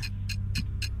born?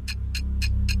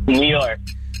 New York.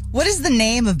 What is the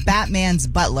name of Batman's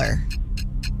butler?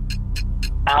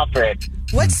 Alfred.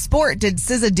 What sport did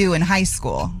SZA do in high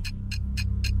school?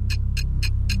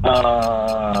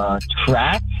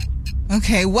 Track.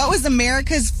 Okay, what was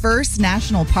America's first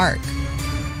national park?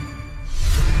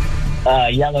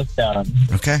 Yellowstone.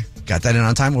 Okay, got that in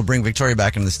on time. We'll bring Victoria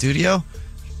back into the studio.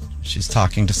 She's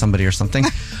talking to somebody or something.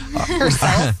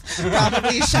 Herself.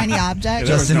 Probably a shiny object.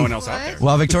 There was no one else out there.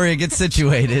 While Victoria gets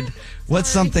situated, what's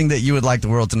something that you would like the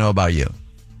world to know about you?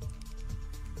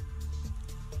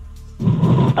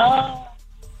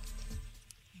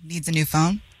 Needs a new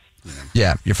phone?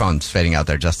 Yeah, your phone's fading out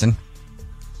there, Justin.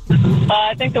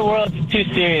 I think the world's too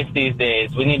serious these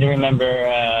days. We need to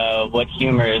remember what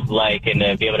humor is like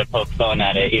and be able to poke fun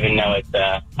at it, even though it's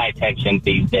high tension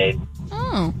these days.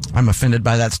 Oh. I'm offended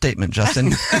by that statement, Justin.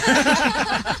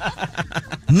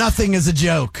 Nothing is a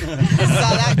joke.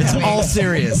 It's all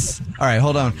serious. All right,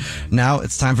 hold on. Now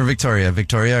it's time for Victoria.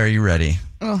 Victoria, are you ready?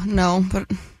 Oh, no,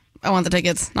 but I want the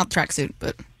tickets, not the tracksuit,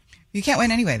 but... You can't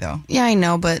win anyway, though. Yeah, I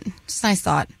know, but just a nice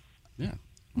thought. Yeah.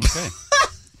 Okay.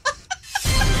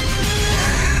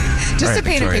 Just All right, to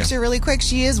paint Victoria. a picture really quick,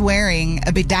 she is wearing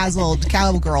a bedazzled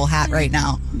cowgirl hat right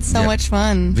now. So much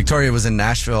fun. Victoria was in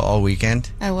Nashville all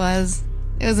weekend, I was.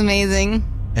 It was amazing.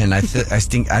 and I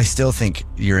still think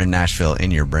you're in Nashville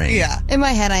in your brain. Yeah. In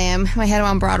my head, I am. In my head, I'm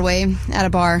on Broadway at a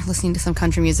bar listening to some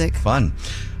country music. Fun.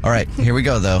 All right, here we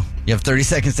go, though. You have 30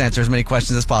 seconds to answer as many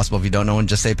questions as possible. If you don't know one,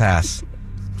 just say pass.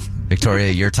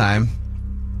 Victoria, your time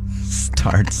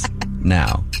starts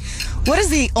now. What is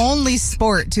the only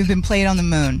sport to have been played on the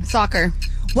moon? Soccer.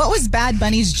 What was Bad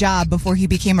Bunny's job before he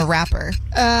became a rapper?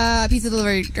 Pizza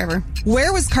delivery driver.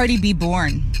 Where was Cardi B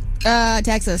born?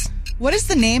 Texas. What is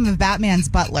the name of Batman's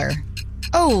butler?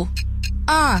 Oh.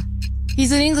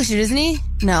 He's an English dude, isn't he?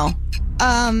 No.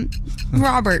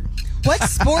 Robert. What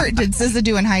sport did SZA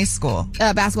do in high school?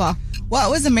 Basketball. What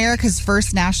was America's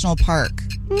first national park?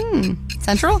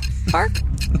 Central Park?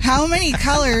 How many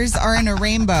colors are in a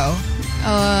rainbow?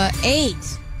 8.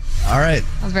 All right,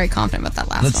 I was very confident about that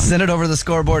last let's one. send it over to the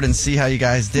scoreboard and see how you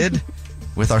guys did.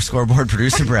 with our scoreboard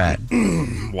producer, Brad.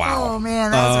 Wow. Oh,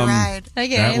 man, that was a ride.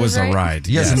 Okay, That was a ride.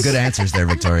 You have some good answers there,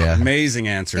 Victoria. Amazing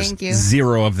answers. Thank you.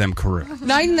 0 of them correct.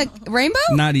 Not even the rainbow?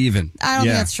 Not even. I don't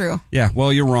think that's true. Yeah,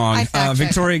 well, you're wrong. I fact-checked.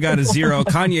 Victoria got a 0.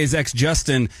 Kanye's ex,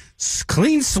 Justin,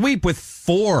 clean sweep with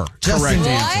 4 correct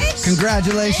answers.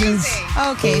 Congratulations.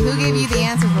 Okay, who gave you the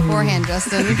answers beforehand,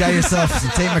 Justin? You got yourself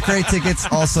some Tate McRae tickets.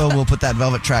 Also, we'll put that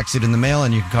velvet tracksuit in the mail,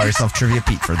 and you can call yourself Trivia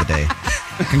Pete for the day.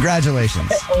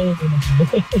 Congratulations.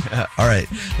 All right,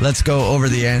 let's go over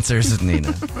the answers,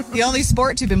 Nina. The only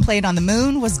sport to have been played on the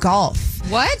moon was golf.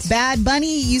 What? Bad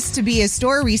Bunny used to be a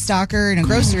store restocker in a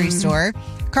grocery store.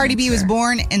 Cardi B was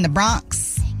born in the Bronx.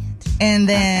 And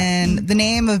then the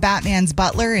name of Batman's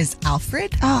butler is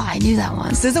Alfred. Oh, I knew that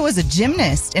one. SZA was a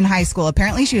gymnast in high school.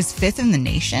 Apparently, she was 5th in the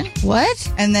nation.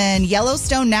 What? And then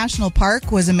Yellowstone National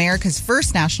Park was America's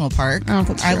first national park. I don't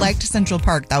think that's I true. liked Central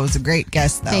Park. That was a great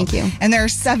guess, though. Thank you. And there are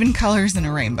 7 colors in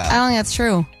a rainbow. I don't think that's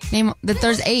true. Name that.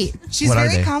 There's 8. She's What are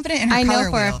very they? confident in her I color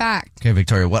know for wheel. a fact. Okay,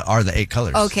 Victoria, what are the 8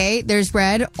 colors? Okay, there's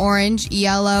red, orange,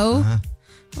 yellow. Uh-huh.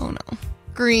 Oh no,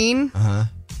 green, Uh-huh.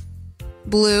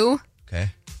 blue, Okay.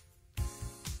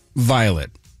 Violet.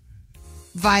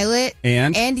 violet,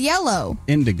 And? yellow.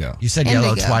 Indigo. You said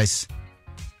yellow Indigo. twice.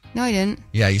 No, I didn't.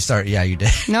 Yeah, you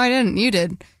did. No, I didn't. You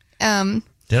did.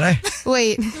 Did I?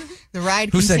 Wait. The ride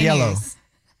Who said continues. yellow?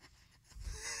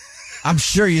 I'm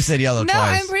sure you said yellow No,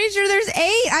 twice. I'm pretty sure there's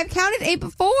 8. I've counted 8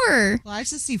 before. Well, I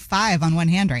just see 5 on one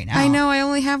hand right now. I know. I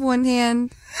only have one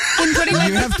hand. I'm putting my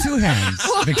You have 2 hands,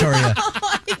 Victoria.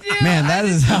 Man, that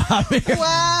is how you've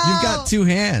got 2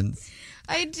 hands.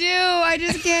 I do. I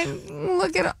just can't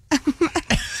look at. I don't know.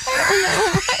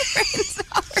 My brain's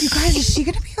You guys, is she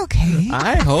going to be okay?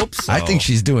 I hope so. I think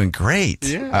she's doing great.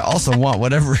 Yeah. I also want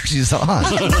whatever she's on.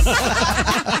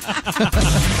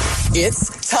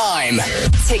 It's time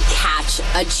To catch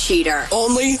a cheater.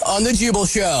 only on the Jubal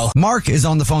Show. Mark is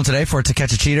on the phone today for To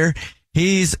Catch a Cheater.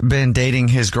 He's been dating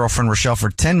his girlfriend Rochelle for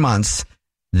 10 months.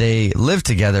 They live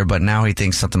together, but now he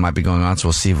thinks something might be going on, so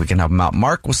we'll see if we can help him out.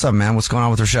 Mark, what's up, man? What's going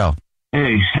on with Rochelle?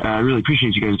 Hey, I really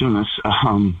appreciate you guys doing this.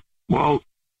 Well,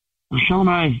 Rochelle and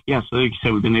I, so like you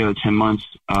said, we've been together 10 months.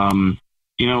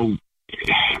 You know,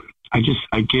 I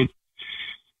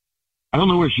don't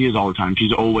know where she is all the time.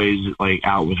 She's always like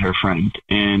out with her friend,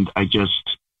 and I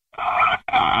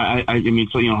mean,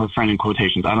 so, you know, her friend in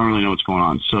quotations. I don't really know what's going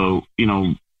on. So, you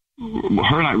know,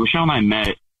 Rochelle and I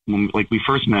met when, like, we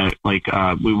first met, like,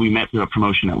 we met through a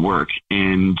promotion at work,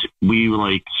 and we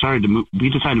like started to move. We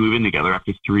decided to move in together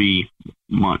after 3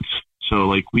 months. So,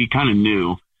 like, we kind of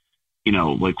knew, you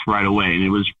know, like right away, and it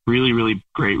was really, really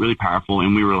great, really powerful,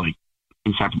 and we were like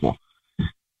inseparable.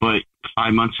 But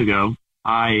 5 months ago,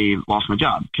 I lost my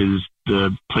job because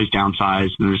the place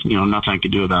downsized, and there's, you know, nothing I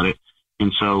could do about it.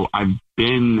 And so I've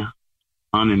been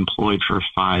unemployed for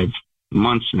 5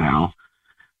 months now.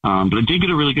 But I did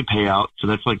get a really good payout, so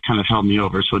that's like kind of held me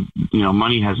over. So, you know,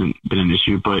 money hasn't been an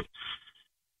issue, but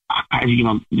you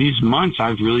know, these months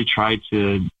I've really tried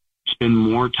to spend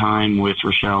more time with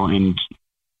Rochelle and,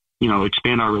 you know,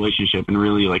 expand our relationship and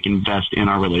really like invest in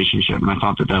our relationship. And I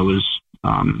thought that was,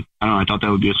 I thought that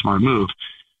would be a smart move.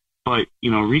 But, you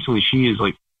know, recently she is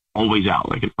like always out,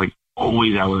 like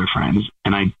always out with her friends.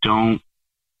 And I don't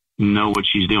know what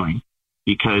she's doing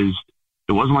because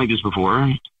it wasn't like this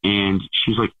before. And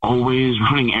she's like always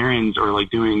running errands or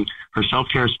like doing her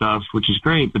self-care stuff, which is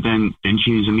great. But then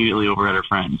she's immediately over at her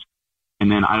friends.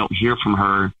 And then I don't hear from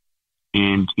her.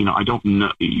 And, you know, I don't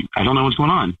know what's going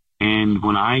on. And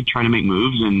when I try to make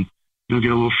moves and, you know,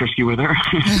 get a little frisky with her,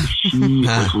 she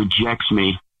like rejects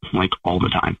me like all the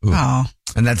time. Oh.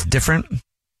 And that's different?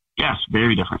 Yes,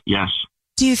 very different. Yes.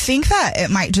 Do you think that it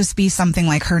might just be something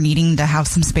like her needing to have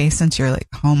some space since you're like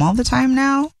home all the time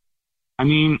now? I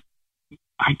mean,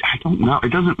 I don't know. It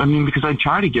doesn't, I mean, because I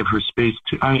try to give her space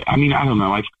to, I mean, I don't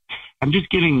know. I'm just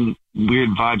getting weird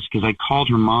vibes because I called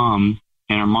her mom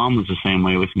and her mom was the same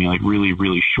way with me, like really,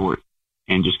 really short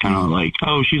and just kind of like,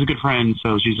 oh, she's a good friend.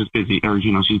 So she's just busy, or,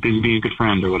 you know, she's busy being a good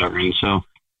friend or whatever. And so.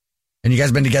 And you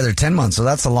guys been together 10 months, so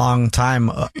that's a long time.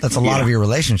 That's a lot of your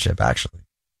relationship, actually.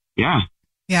 Yeah.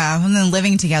 Yeah, and then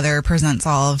living together presents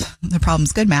all of the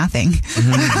problems. Good mathing.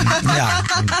 Yeah,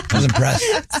 I was impressed.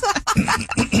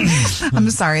 I'm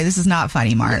sorry, this is not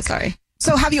funny, Mark. Yeah, sorry.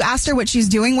 So have you asked her what she's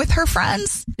doing with her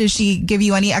friends? Does she give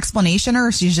you any explanation,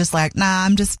 or she's just like, nah,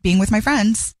 I'm just being with my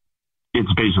friends?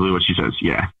 It's basically what she says,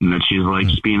 yeah. And that she's like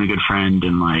just being a good friend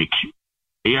and like,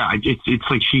 yeah, it's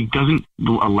like she doesn't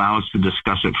allow us to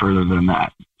discuss it further than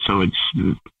that. So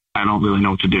I don't really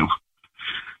know what to do.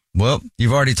 Well,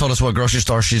 you've already told us what grocery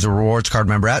store she's a rewards card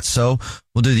member at, so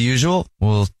we'll do the usual.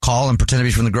 We'll call and pretend to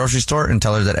be from the grocery store and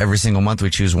tell her that every single month we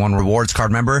choose one rewards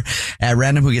card member at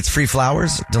random who gets free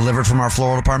flowers delivered from our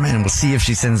floral department, and we'll see if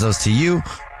she sends those to you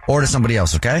or to somebody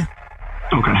else, okay?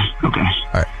 Okay. All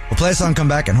right. We'll play a song, come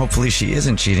back, and hopefully she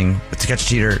isn't cheating. But To Catch a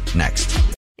Cheater next.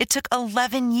 It took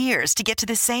 11 years to get to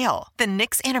this sale. The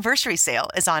Knix Anniversary Sale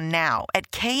is on now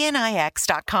at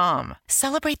knix.com.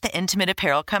 Celebrate the intimate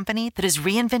apparel company that has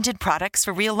reinvented products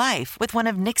for real life with one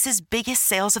of Knix's biggest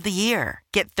sales of the year.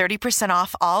 Get 30%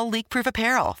 off all leak-proof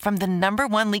apparel from the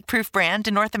 #1 leak-proof brand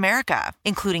in North America,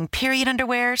 including period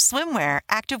underwear, swimwear,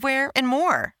 activewear, and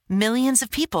more. Millions of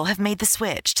people have made the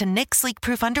switch to Knix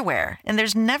leak-proof underwear, and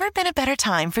there's never been a better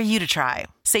time for you to try.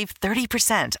 Save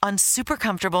 30% on super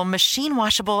comfortable,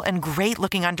 machine-washable, and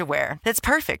great-looking underwear that's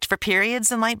perfect for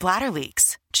periods and light bladder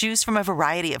leaks. Choose from a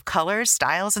variety of colors,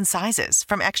 styles, and sizes,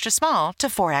 from extra small to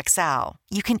 4XL.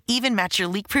 You can even match your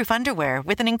leak-proof underwear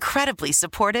with an incredibly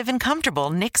supportive and comfortable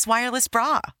Knix wireless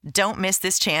bra. Don't miss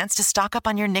this chance to stock up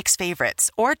on your Knix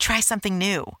favorites or try something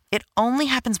new. It only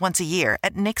happens once a year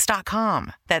at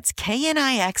Knix.com. That's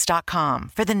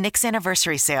KNIX.com for the Knix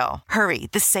Anniversary Sale. Hurry,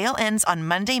 the sale ends on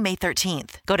Monday, May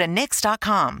 13th. Go to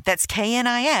Knix.com. That's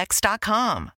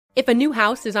KNIX.com. If a new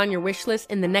house is on your wish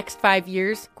list in the next 5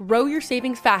 years, grow your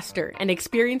savings faster and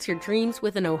experience your dreams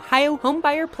with an Ohio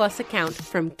Homebuyer Plus account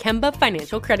from Kemba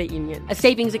Financial Credit Union. A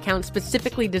savings account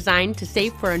specifically designed to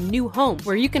save for a new home,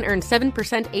 where you can earn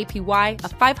 7% APY, a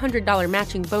 $500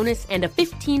 matching bonus, and a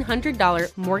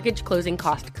 $1,500 mortgage closing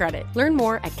cost credit. Learn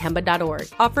more at Kemba.org.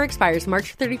 Offer expires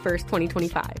March 31st,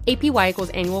 2025. APY equals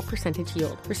annual percentage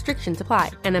yield. Restrictions apply.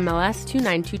 NMLS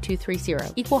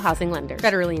 292230. Equal housing lender.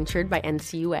 Federally insured by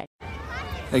NCUA.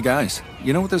 Hey guys,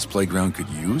 you know what this playground could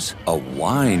use? A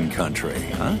wine country,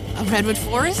 huh? A redwood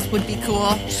forest would be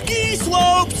cool. Ski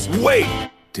slopes! Wait!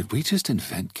 Did we just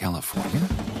invent California?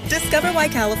 Discover why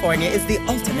California is the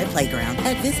ultimate playground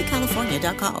at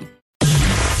visitcalifornia.com.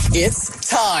 It's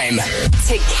time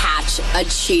to catch a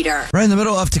cheater. Right in the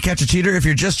middle of To Catch a Cheater, if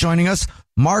you're just joining us,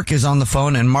 Mark is on the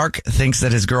phone, and Mark thinks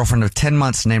that his girlfriend of 10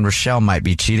 months named Rochelle might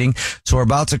be cheating. So we're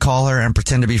about to call her and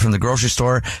pretend to be from the grocery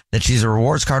store that she's a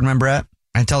rewards card member at,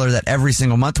 and tell her that every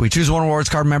single month we choose one rewards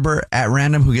card member at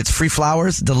random who gets free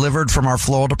flowers delivered from our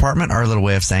floral department, our little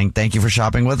way of saying thank you for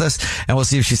shopping with us. And we'll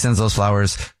see if she sends those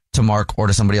flowers to Mark or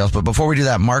to somebody else. But before we do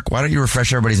that, Mark, why don't you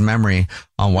refresh everybody's memory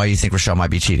on why you think Rochelle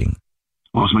might be cheating?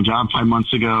 Well, it's my job 5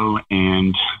 months ago,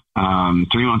 and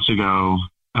 3 months ago,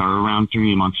 or around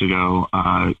 3 months ago,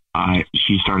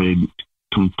 she started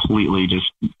completely just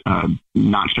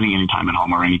not spending any time at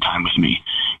home or any time with me.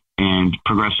 And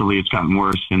progressively, it's gotten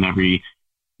worse. And every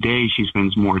day, she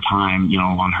spends more time,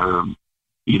 on her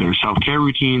either self-care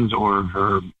routines or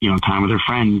her, time with her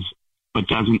friends, but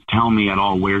doesn't tell me at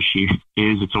all where she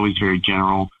is. It's always very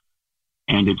general,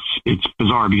 and it's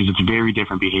bizarre because it's very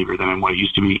different behavior than what it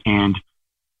used to be, and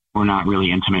we're not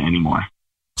really intimate anymore.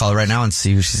 Call her right now and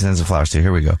see who she sends the flowers to.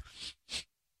 Here we go.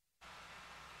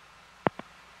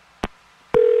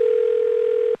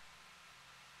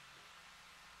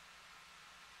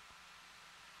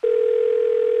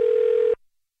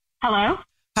 Hello?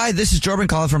 Hi, this is Jordan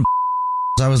calling from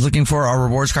I was looking for our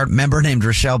rewards card member named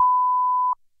Rochelle.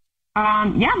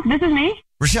 Yeah, this is me.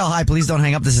 Rochelle, hi, please don't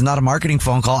hang up. This is not a marketing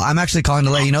phone call. I'm actually calling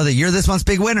to let you know that you're this month's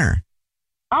big winner.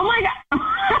 Oh my God.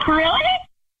 Really?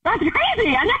 That's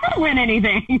crazy. I never win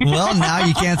anything. Well, now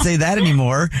you can't say that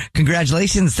anymore.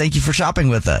 Congratulations. Thank you for shopping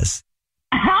with us.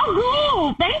 How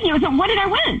cool. Thank you. So what did I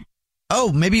win?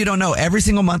 Oh, maybe you don't know. Every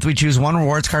single month we choose one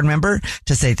rewards card member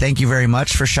to say thank you very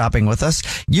much for shopping with us.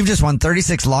 You've just won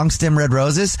 36 long stem red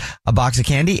roses, a box of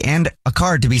candy, and a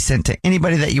card to be sent to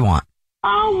anybody that you want.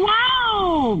 Oh,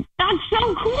 wow. That's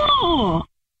so cool.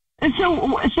 But I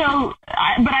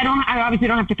obviously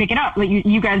don't have to pick it up. Like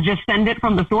you guys just send it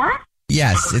from the store?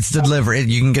 Yes, it's delivered.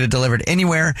 You can get it delivered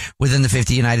anywhere within the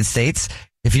 50 United States.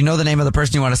 If you know the name of the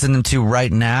person you want to send them to right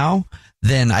now,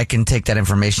 then I can take that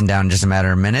information down in just a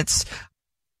matter of minutes.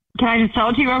 Can I just tell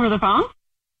it to you over the phone?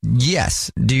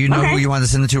 Yes. Do you know who you want to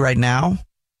send it to right now?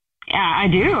 Yeah, I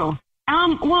do.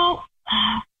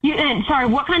 Sorry,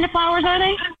 what kind of flowers are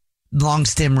they? Long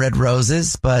stem red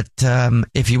roses, but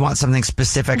if you want something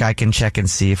specific, I can check and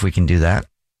see if we can do that.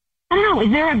 I don't know.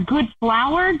 Is there a good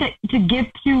flower to give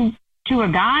to a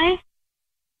guy?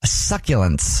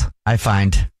 Succulents, I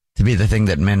find to be the thing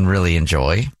that men really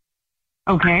enjoy.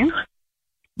 Okay.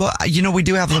 Well, we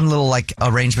do have them little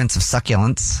arrangements of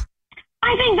succulents.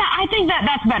 I think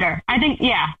that's better.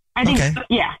 Yeah.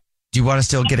 Do you want to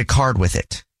still get a card with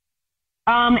it?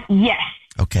 Yes.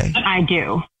 Okay. I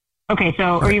do. Okay,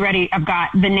 so are you ready? I've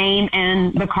got the name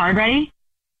and the card ready.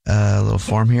 a little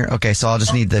form here. Okay, so I'll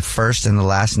just need the first and the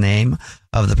last name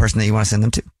of the person that you want to send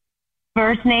them to.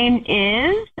 First name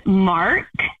is Mark.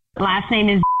 Last name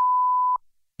is...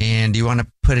 And do you want to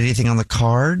put anything on the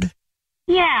card?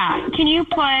 Yeah. Can you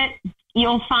put,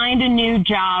 you'll find a new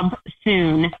job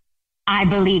soon. I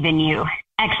believe in you.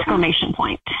 Exclamation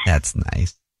point. That's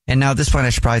nice. And now at this point, I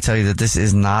should probably tell you that this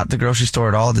is not the grocery store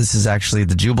at all. This is actually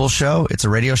the Jubal Show. It's a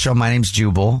radio show. My name's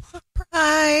Jubal.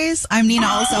 Surprise. I'm Nina,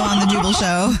 also on the Jubal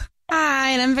Show. Hi,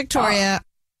 and I'm Victoria.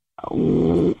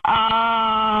 Okay,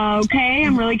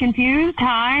 I'm really confused.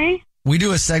 Hi. We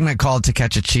do a segment called To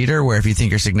Catch a Cheater, where if you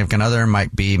think your significant other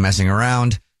might be messing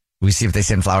around, we see if they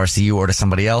send flowers to you or to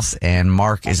somebody else. And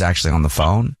Mark is actually on the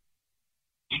phone.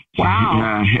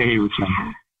 Wow. Hey, what's up?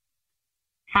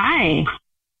 Hi.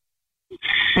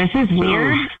 This is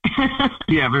weird.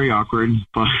 Yeah, very awkward.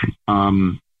 But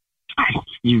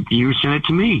you sent it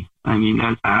to me. I mean,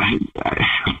 I hate that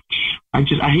I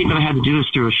had to do this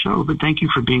through a show, but thank you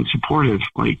for being supportive.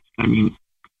 Like, I mean,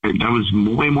 that was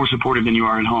way more supportive than you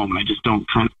are at home. I just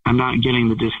I'm not getting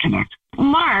the disconnect.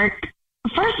 Mark,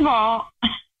 first of all,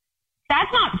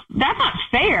 that's not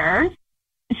fair.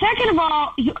 Second of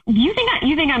all, you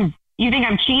think I'm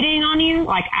cheating on you,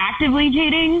 like actively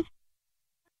cheating?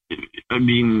 I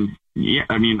mean, yeah.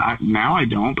 I mean, now I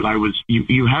don't, but I was.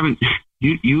 You haven't.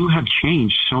 You have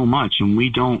changed so much, and we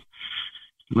don't.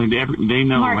 Like they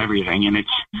know Mark, everything, and it's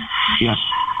yes.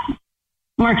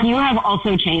 Mark, you have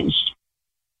also changed.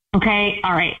 Okay,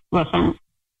 all right. Listen.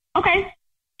 Okay,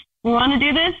 we want to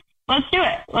do this. Let's do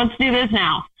it. Let's do this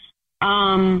now.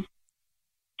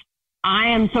 I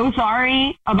am so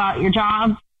sorry about your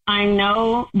job. I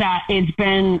know that it's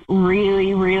been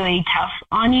really, really tough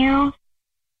on you,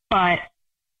 but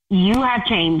you have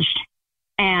changed,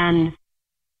 and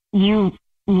you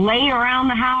lay around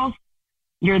the house.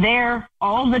 You're there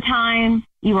all the time.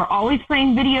 You are always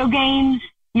playing video games.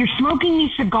 You're smoking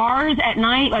these cigars at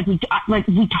night. Like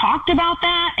we talked about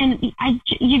that, and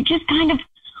you're just kind of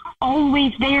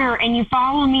always there, and you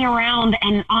follow me around.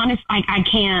 And honest, I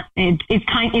can't.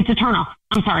 It's a turnoff.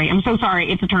 I'm sorry. I'm so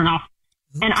sorry. It's a turnoff.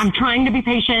 And I'm trying to be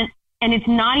patient. And it's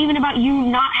not even about you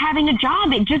not having a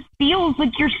job. It just feels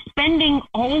like you're spending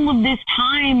all of this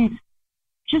time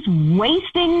just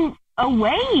wasting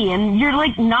away, and you're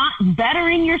like not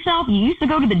bettering yourself. You used to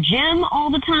go to the gym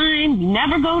all the time. You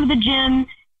never go to the gym.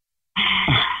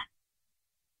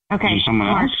 Okay, someone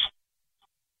Mark.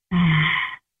 else?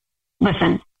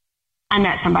 Listen, I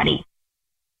met somebody.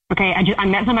 Okay, I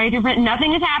met somebody through friends.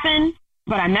 Nothing has happened,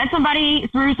 but I met somebody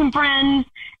through some friends,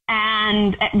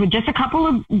 and with just a couple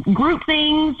of group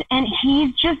things, and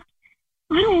he's just,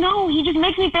 I don't know, he just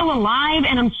makes me feel alive,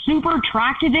 and I'm super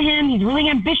attracted to him. He's really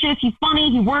ambitious. He's funny.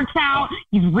 He works out.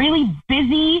 He's really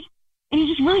busy, and he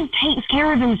just really takes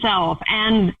care of himself,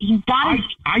 and he's got it.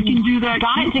 I can do that.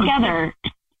 Got it together.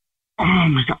 Oh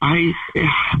my God.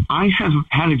 I have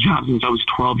had a job since I was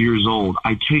 12 years old.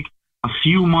 I take a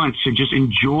few months to just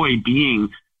enjoy being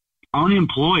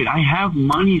unemployed. I have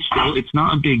money still. It's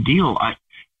not a big deal. I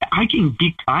can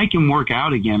work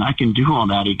out again. I can do all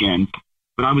that again.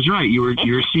 But I was right.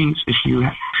 You're seeing if you.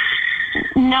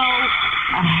 No.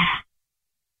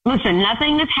 Listen,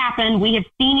 nothing has happened. We have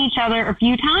seen each other a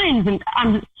few times, and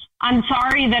I'm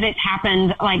sorry that it's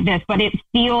happened like this, but it just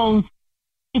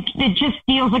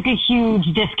feels like a huge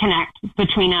disconnect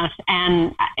between us,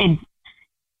 and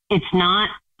it's not.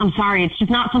 I'm sorry. It's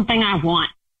just not something I want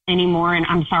anymore, and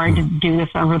I'm sorry to do this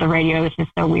over the radio. This is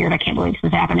so weird. I can't believe this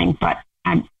is happening, but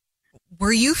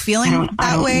Were you feeling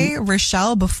that way,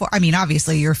 Rochelle, before? I mean,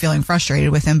 obviously you're feeling frustrated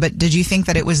with him, but did you think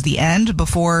that it was the end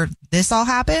before this all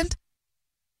happened?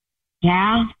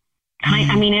 Yeah.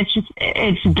 I mean,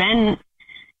 it's been,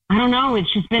 I don't know,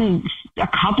 it's just been a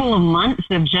couple of months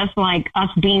of just like us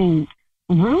being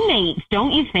roommates,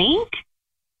 don't you think?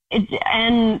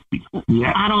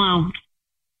 I don't know.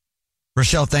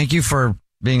 Rochelle, thank you for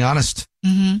being honest.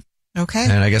 Mm-hmm. Okay.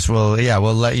 And I guess we'll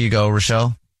let you go,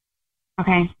 Rochelle.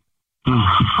 Okay.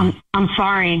 I'm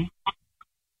sorry.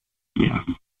 Yeah.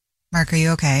 Mark, are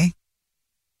you okay?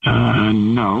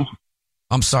 No.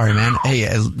 I'm sorry, man. Hey,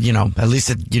 at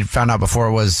least you found out before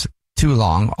it was too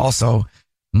long. Also,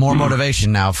 more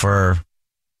motivation now for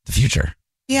the future.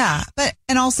 Yeah,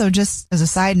 and also just as a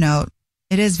side note,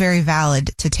 it is very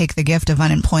valid to take the gift of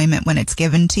unemployment when it's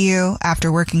given to you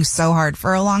after working so hard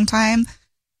for a long time.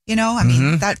 You know, I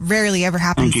mean, that rarely ever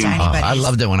happens to anybody. I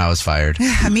loved it when I was fired.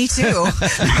 Me too.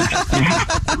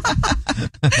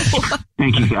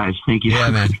 Thank you, guys. Thank you.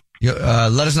 Yeah, man.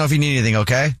 Let us know if you need anything,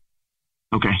 okay?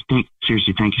 Okay.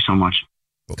 Seriously, thank you so much.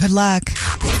 Good luck.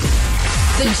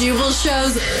 The Jubal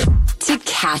Show's to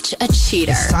catch a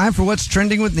cheater. It's time for What's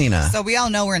Trending with Nina. So we all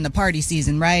know we're in the party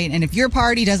season, right? And if your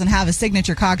party doesn't have a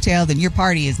signature cocktail, then your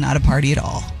party is not a party at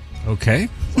all. Okay.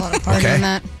 A lot of party in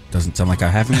that. Doesn't sound like I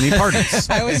have any parties.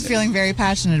 I was feeling very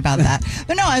passionate about that.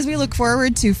 But no, as we look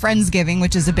forward to Friendsgiving,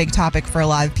 which is a big topic for a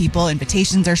lot of people,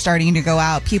 invitations are starting to go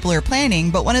out, people are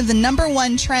planning. But one of the number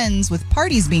one trends with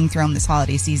parties being thrown this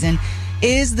holiday season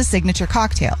is the signature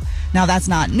cocktail. Now, that's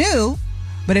not new,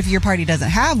 but if your party doesn't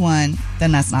have one,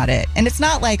 then that's not it. And it's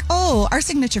not like, oh, our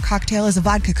signature cocktail is a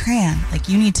vodka cran. Like,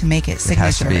 you need to make it signature. It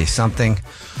has to be something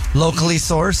locally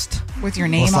sourced. With your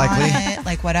name on it,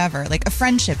 like whatever. Like a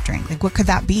friendship drink. Like, what could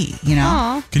that be, you know?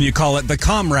 Aw. Can you call it the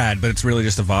Comrade, but it's really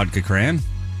just a vodka cran?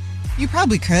 You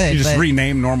probably could. You just but,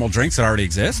 rename normal drinks that already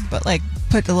exist? But, like,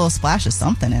 put a little splash of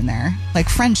something in there. Like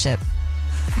friendship.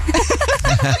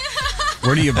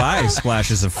 Where do you buy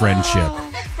splashes of friendship?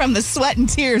 From the sweat and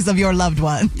tears of your loved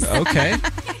ones. Okay.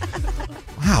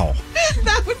 Wow.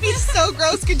 That would be so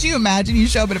gross. Could you imagine you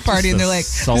show up at a party Just and they're like,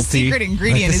 salty, the secret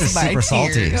ingredient this is my super tears.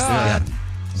 salty. Yeah.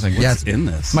 I was like, What's in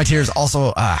this? My tears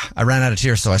also, I ran out of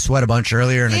tears, so I sweat a bunch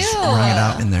earlier and I just Ew. wrung it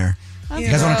out in there. That's You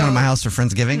guys want to come to my gross. house for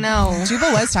Friendsgiving? No.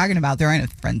 Juba was talking about throwing a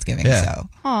Friendsgiving, Yeah. so.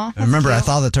 Aw, And remember, I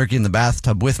thaw the turkey in the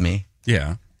bathtub with me.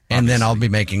 Yeah. And then I'll be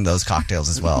making those cocktails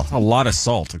as well. A lot of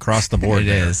salt across the board. It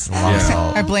there. is a lot of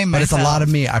salt. I blame But it's a myself. lot of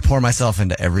me. I pour myself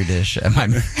into every dish at my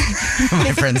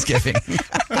Friendsgiving. I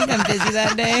think I'm busy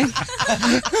that day.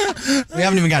 We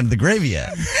haven't even gotten to the gravy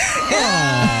yet.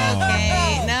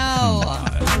 Okay, no.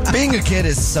 Being a kid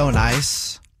is so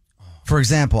nice. For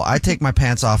example, I take my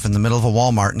pants off in the middle of a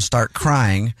Walmart and start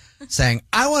crying, saying,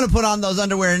 I want to put on those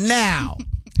underwear now.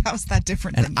 How's that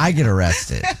different? And I get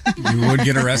arrested. You would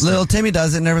get arrested. Little Timmy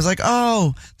does it, and everyone's like,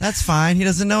 oh, that's fine. He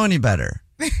doesn't know any better.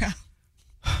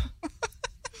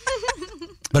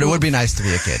 But it would be nice to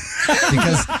be a kid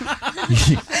because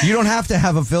you don't have to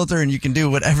have a filter and you can do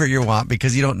whatever you want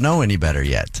because you don't know any better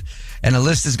yet. And a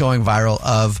list is going viral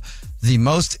of the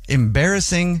most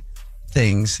embarrassing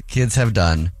things kids have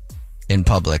done in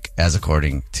public as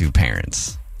according to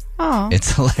parents. Aw.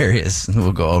 It's hilarious.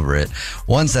 We'll go over it.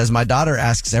 One says, my daughter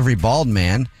asks every bald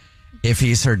man if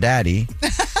he's her daddy.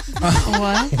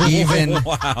 What? Even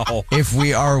Wow. if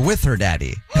we are with her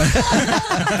daddy.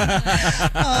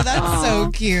 Oh, that's so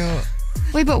cute.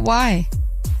 Wait, but why?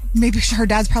 Maybe her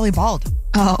dad's probably bald.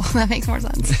 Oh, that makes more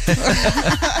sense.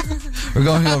 We're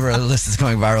going over a list that's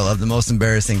going viral of the most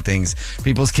embarrassing things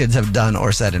people's kids have done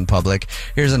or said in public.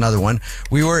 Here's another one.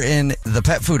 We were in the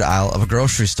pet food aisle of a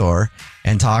grocery store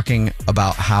and talking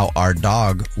about how our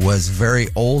dog was very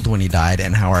old when he died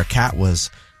and how our cat was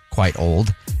quite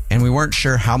old. And we weren't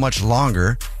sure how much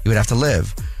longer he would have to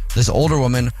live. This older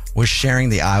woman was sharing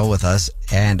the aisle with us,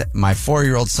 and my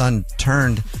 4-year-old son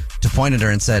turned to point at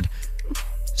her and said,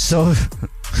 So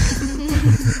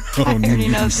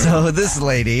this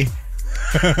lady.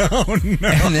 Oh, no.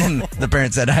 And then the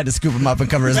parent said, I had to scoop him up and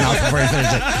cover his mouth before he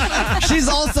finished it. She's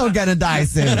also gonna die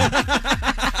soon.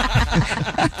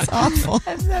 That's awful.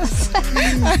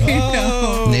 I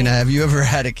know. Nina, have you ever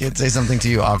had a kid say something to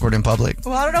you awkward in public?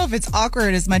 Well, I don't know if it's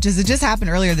awkward as much as it just happened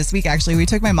earlier this week, actually. We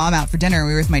took my mom out for dinner.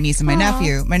 We were with my niece and my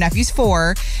nephew. My nephew's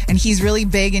 4, and he's really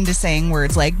big into saying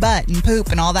words like butt and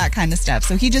poop and all that kind of stuff.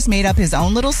 So he just made up his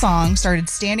own little song, started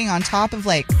standing on top of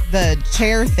like the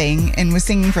chair thing, and was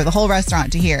singing for the whole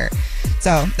restaurant to hear.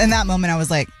 So in that moment, I was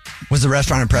like, Was the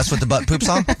restaurant impressed with the butt poop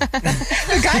song?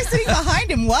 the guy sitting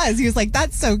behind him was. He was like,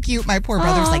 that's so cute. My poor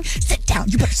brother was like, sit down.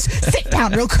 You better sit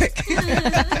down real quick.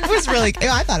 It was really,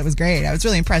 I thought it was great. I was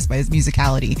really impressed by his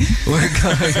musicality.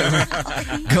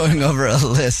 We're going over a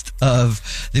list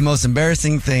of the most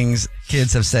embarrassing things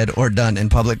kids have said or done in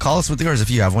public. Call us with yours if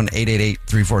you have one,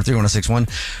 888-343-1061.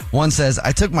 One says,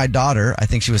 I took my daughter, I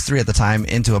think she was 3 at the time,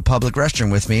 into a public restroom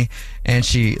with me, and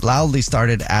she loudly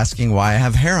started asking why I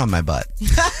have hair on my butt.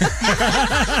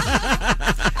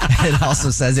 It also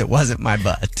says it wasn't my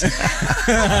butt.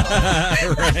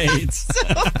 Right.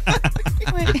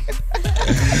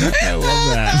 I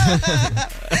love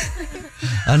that.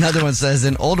 Another one says,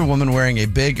 an older woman wearing a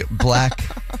big black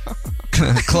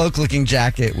cloak-looking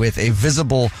jacket with a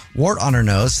visible wart on her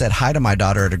nose said hi to my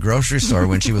daughter at a grocery store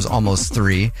when she was almost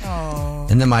 3. Oh.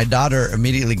 And then my daughter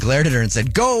immediately glared at her and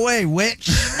said, go away, witch.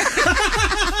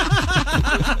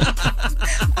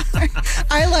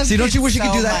 I love See, don't you wish you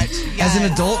could do so that much. as an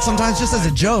Yes. adult sometimes, just as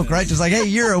a joke, right? Just like, hey,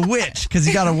 you're a witch because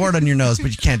you got a wart on your nose,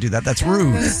 but you can't do that. That's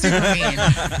rude.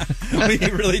 We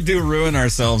really do ruin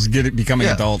ourselves becoming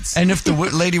Yeah. adults. And if the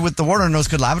lady with the wart on her nose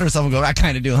could laugh at herself and go, I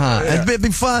kind of do, huh? Yeah. It'd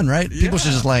be fun, right? People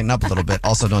should just lighten up a little bit.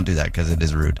 Also, don't do that because it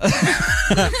is rude.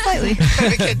 Slightly.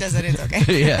 If a kid does it, it's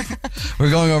okay. Yeah.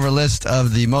 We're going over a list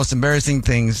of the most embarrassing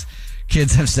things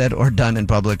kids have said or done in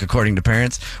public, according to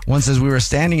parents. One says, we were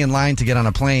standing in line to get on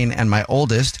a plane, and my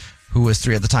oldest, who was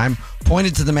 3 at the time,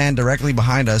 pointed to the man directly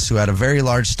behind us who had a very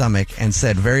large stomach and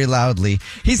said very loudly,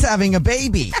 "He's having a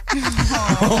baby."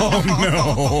 Oh,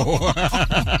 no.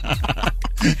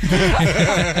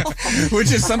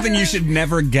 Which is something you should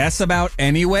never guess about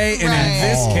anyway. And in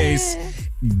this case,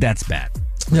 that's bad.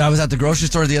 Yeah, I was at the grocery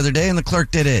store the other day, and the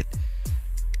clerk did it.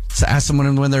 So ask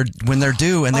someone when they're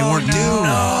due, and they weren't due.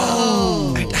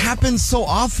 No. It happens so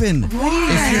often. If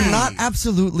you're not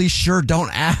absolutely sure,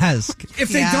 don't ask. If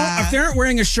they aren't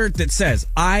wearing a shirt that says,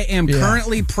 "I am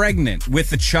currently pregnant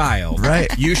with a child,"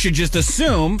 right, you should just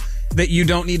assume that you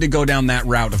don't need to go down that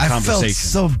route of conversation. I felt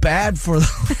so bad for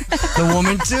the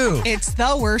woman, too. It's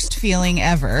the worst feeling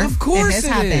ever. Of course it it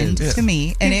happened is. to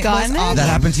me. And You've it was gotten it? awful. That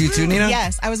happened to you too, Nina?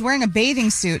 Yes. I was wearing a bathing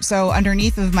suit, so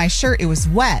underneath of my shirt, it was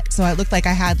wet. So it looked like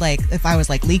I had, if I was,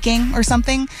 leaking or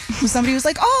something. So somebody was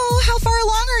like, "Oh, how far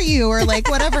along are you?" Or,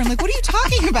 whatever. I'm like, "What are you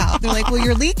talking about?" They're like, "Well,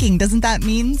 you're leaking. Doesn't that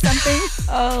mean something?"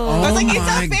 I was like, "It's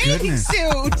a bathing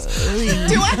suit.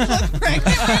 Do I look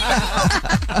pregnant right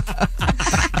now?"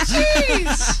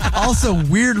 Jeez. Also,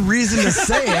 weird reason to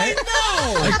say it.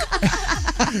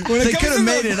 I know. They could have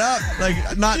made it up.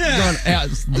 Not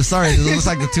going, sorry, it looks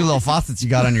like the 2 little faucets you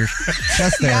got on your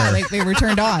chest there. Yeah, they were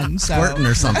turned on. So. Squirting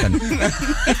or something.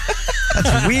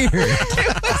 That's weird.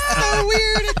 It was so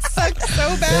weird. It sucked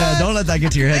so bad. Yeah, don't let that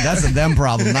get to your head. That's a them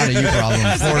problem, not a you problem,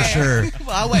 for sure.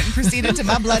 Well, I went and proceeded to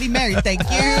my Bloody Mary. Thank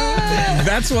you.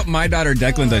 That's what my daughter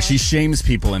Declan does. She shames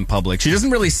people in public. She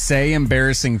doesn't really say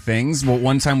embarrassing things. Well,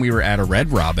 one time we were at a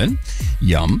Red Robin,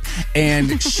 yum,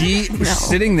 and she was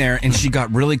sitting there and she got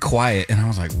really quiet, and I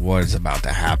was like, "What is about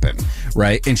to happen?"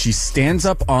 Right? And she stands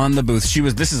up on the booth.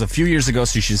 This is a few years ago,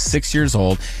 so she's 6 years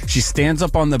old. She stands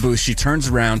up on the booth. She turns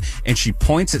around and she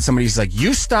points at somebody. She's like,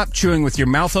 "You stop chewing with your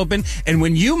mouth open, and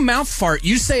when you mouth fart,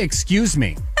 you say excuse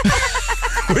me."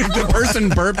 The person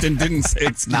burped and didn't say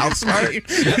excuse mouth me.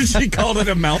 She called it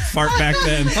a mouth fart back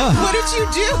then. What did you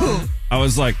do? I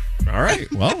was like, "All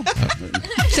right, well,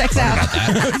 checks out."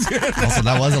 Also,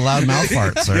 that was a loud mouth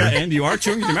fart, sir. Yeah, and you are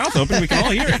chewing with your mouth open. We can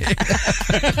all hear it.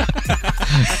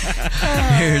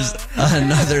 Here's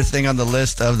another thing on the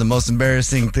list of the most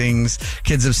embarrassing things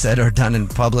kids have said or done in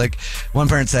public. One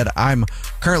parent said, "I'm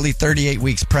currently 38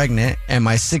 weeks pregnant, and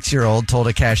my 6-year-old told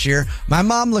a cashier, 'My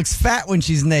mom looks fat when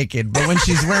she's naked, but when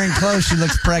she's wearing clothes, she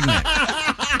looks pregnant.'"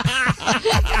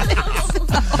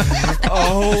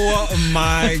 Oh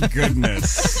my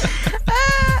goodness.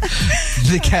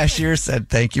 The cashier said,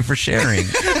 "Thank you for sharing."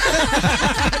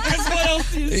 What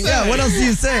else do you say? Yeah, what else do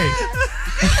you say?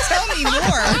 Tell me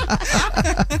more.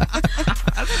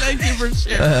 Thank you for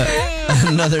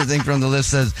sharing. Another thing from the list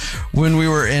says, when we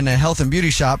were in a health and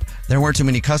beauty shop, there weren't too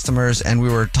many customers, and we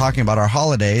were talking about our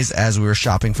holidays as we were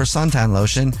shopping for suntan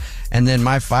lotion. And then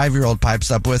my 5-year-old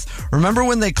pipes up with, "Remember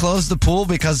when they closed the pool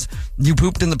because you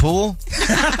pooped in the pool?"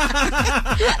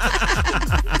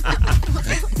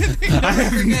 I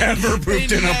have never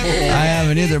pooped in a pool. I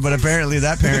haven't either, but apparently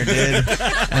that parent did,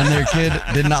 and their kid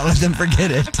did not let them forget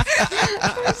it.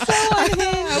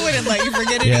 I wouldn't let you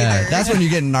forget it Yeah, either. that's when you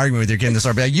get in an argument with your kid in the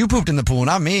store. Be like, "You pooped in the pool,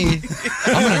 not me.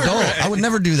 I'm an adult. I would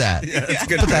never do that. Yeah, that's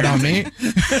good Put that on me."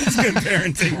 That's good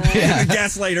parenting. Yeah.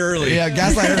 Gaslight early. Yeah,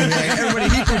 gaslight early. Like, everybody,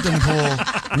 he pooped in the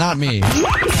pool, not me.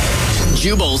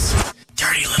 Jubal's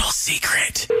dirty little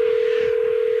secret.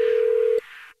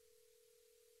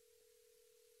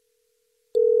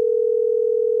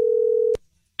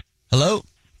 Hello?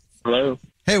 Hello.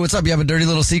 Hey, what's up? You have a dirty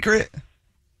little secret?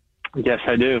 Yes,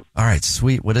 I do. All right,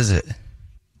 sweet. What is it?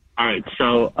 All right.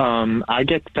 So I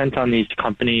get sent on these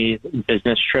company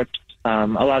business trips. A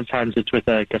lot of times it's with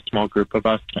a small group of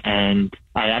us, and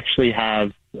I actually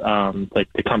have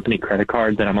the company credit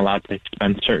card that I'm allowed to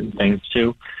spend certain things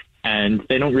to, and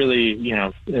they don't really,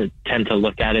 tend to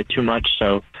look at it too much.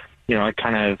 So, I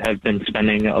kind of have been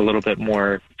spending a little bit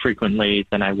more frequently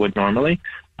than I would normally.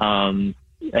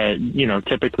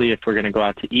 Typically if we're going to go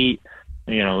out to eat,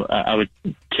 I would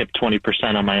tip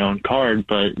 20% on my own card,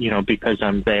 but, because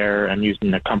I'm there and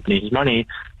using the company's money,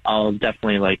 I'll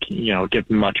definitely give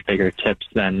much bigger tips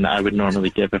than I would normally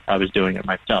give if I was doing it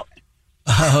myself.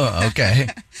 Oh, okay.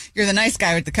 You're the nice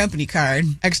guy with the company card.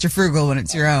 Extra frugal when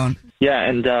it's your own. Yeah,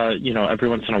 and, every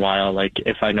once in a while,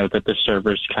 if I know that the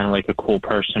server's kind of like a cool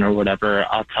person or whatever,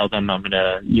 I'll tell them I'm going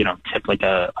to, tip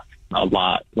a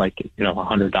lot,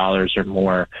 $100 or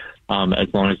more,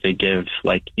 as long as they give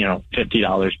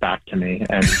 $50 back to me.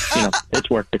 And, it's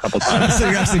worked a couple times. So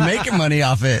you're actually making money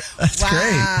off it. That's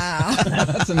great.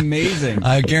 That's amazing.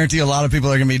 I guarantee a lot of people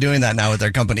are going to be doing that now with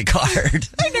their company card.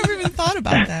 I never even thought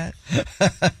about that.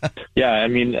 Yeah, I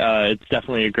mean, it's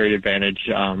definitely a great advantage,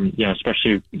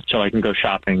 especially so I can go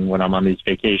shopping when I'm on these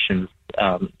vacations.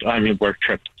 Work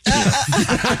trips.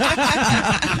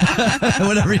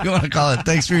 Whatever you want to call it.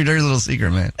 Thanks for your dirty little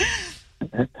secret, man.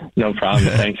 No problem.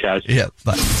 Thanks, guys. Yeah,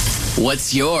 bye.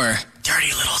 What's your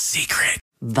dirty little secret?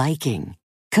 Viking,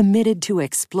 committed to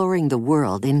exploring the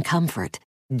world in comfort.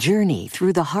 Journey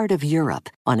through the heart of Europe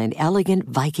on an elegant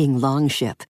Viking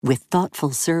longship with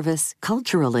thoughtful service,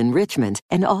 cultural enrichment,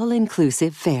 and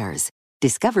all-inclusive fares.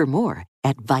 Discover more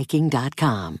at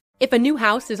Viking.com. If a new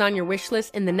house is on your wish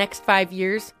list in the next 5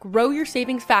 years, grow your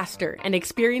savings faster and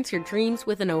experience your dreams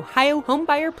with an Ohio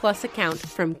Homebuyer Plus account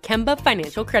from Kemba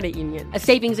Financial Credit Union. A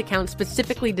savings account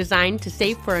specifically designed to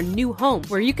save for a new home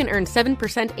where you can earn 7%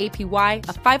 APY,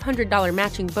 a $500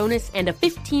 matching bonus, and a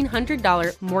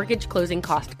 $1,500 mortgage closing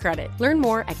cost credit. Learn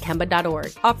more at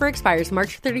Kemba.org. Offer expires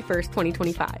March 31st,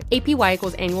 2025. APY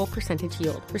equals annual percentage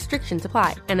yield. Restrictions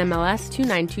apply. NMLS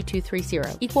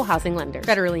 292230. Equal housing lender.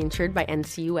 Federally insured by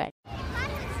NCUA.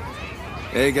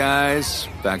 Hey guys,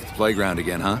 back at the playground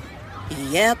again, huh?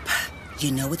 Yep.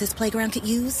 You know what this playground could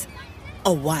use?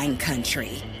 A wine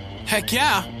country. Heck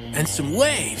yeah, and some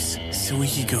waves so we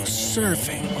could go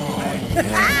surfing.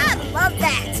 Love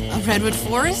that. A redwood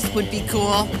forest would be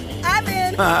cool. I'm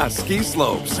in. Ski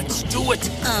slopes. Let's do it.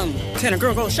 Can a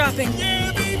girl go shopping?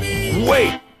 Yeah, baby.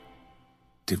 Wait!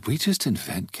 Did we just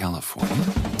invent California?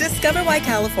 Discover why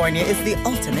California is the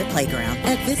ultimate playground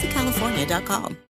at visitcalifornia.com.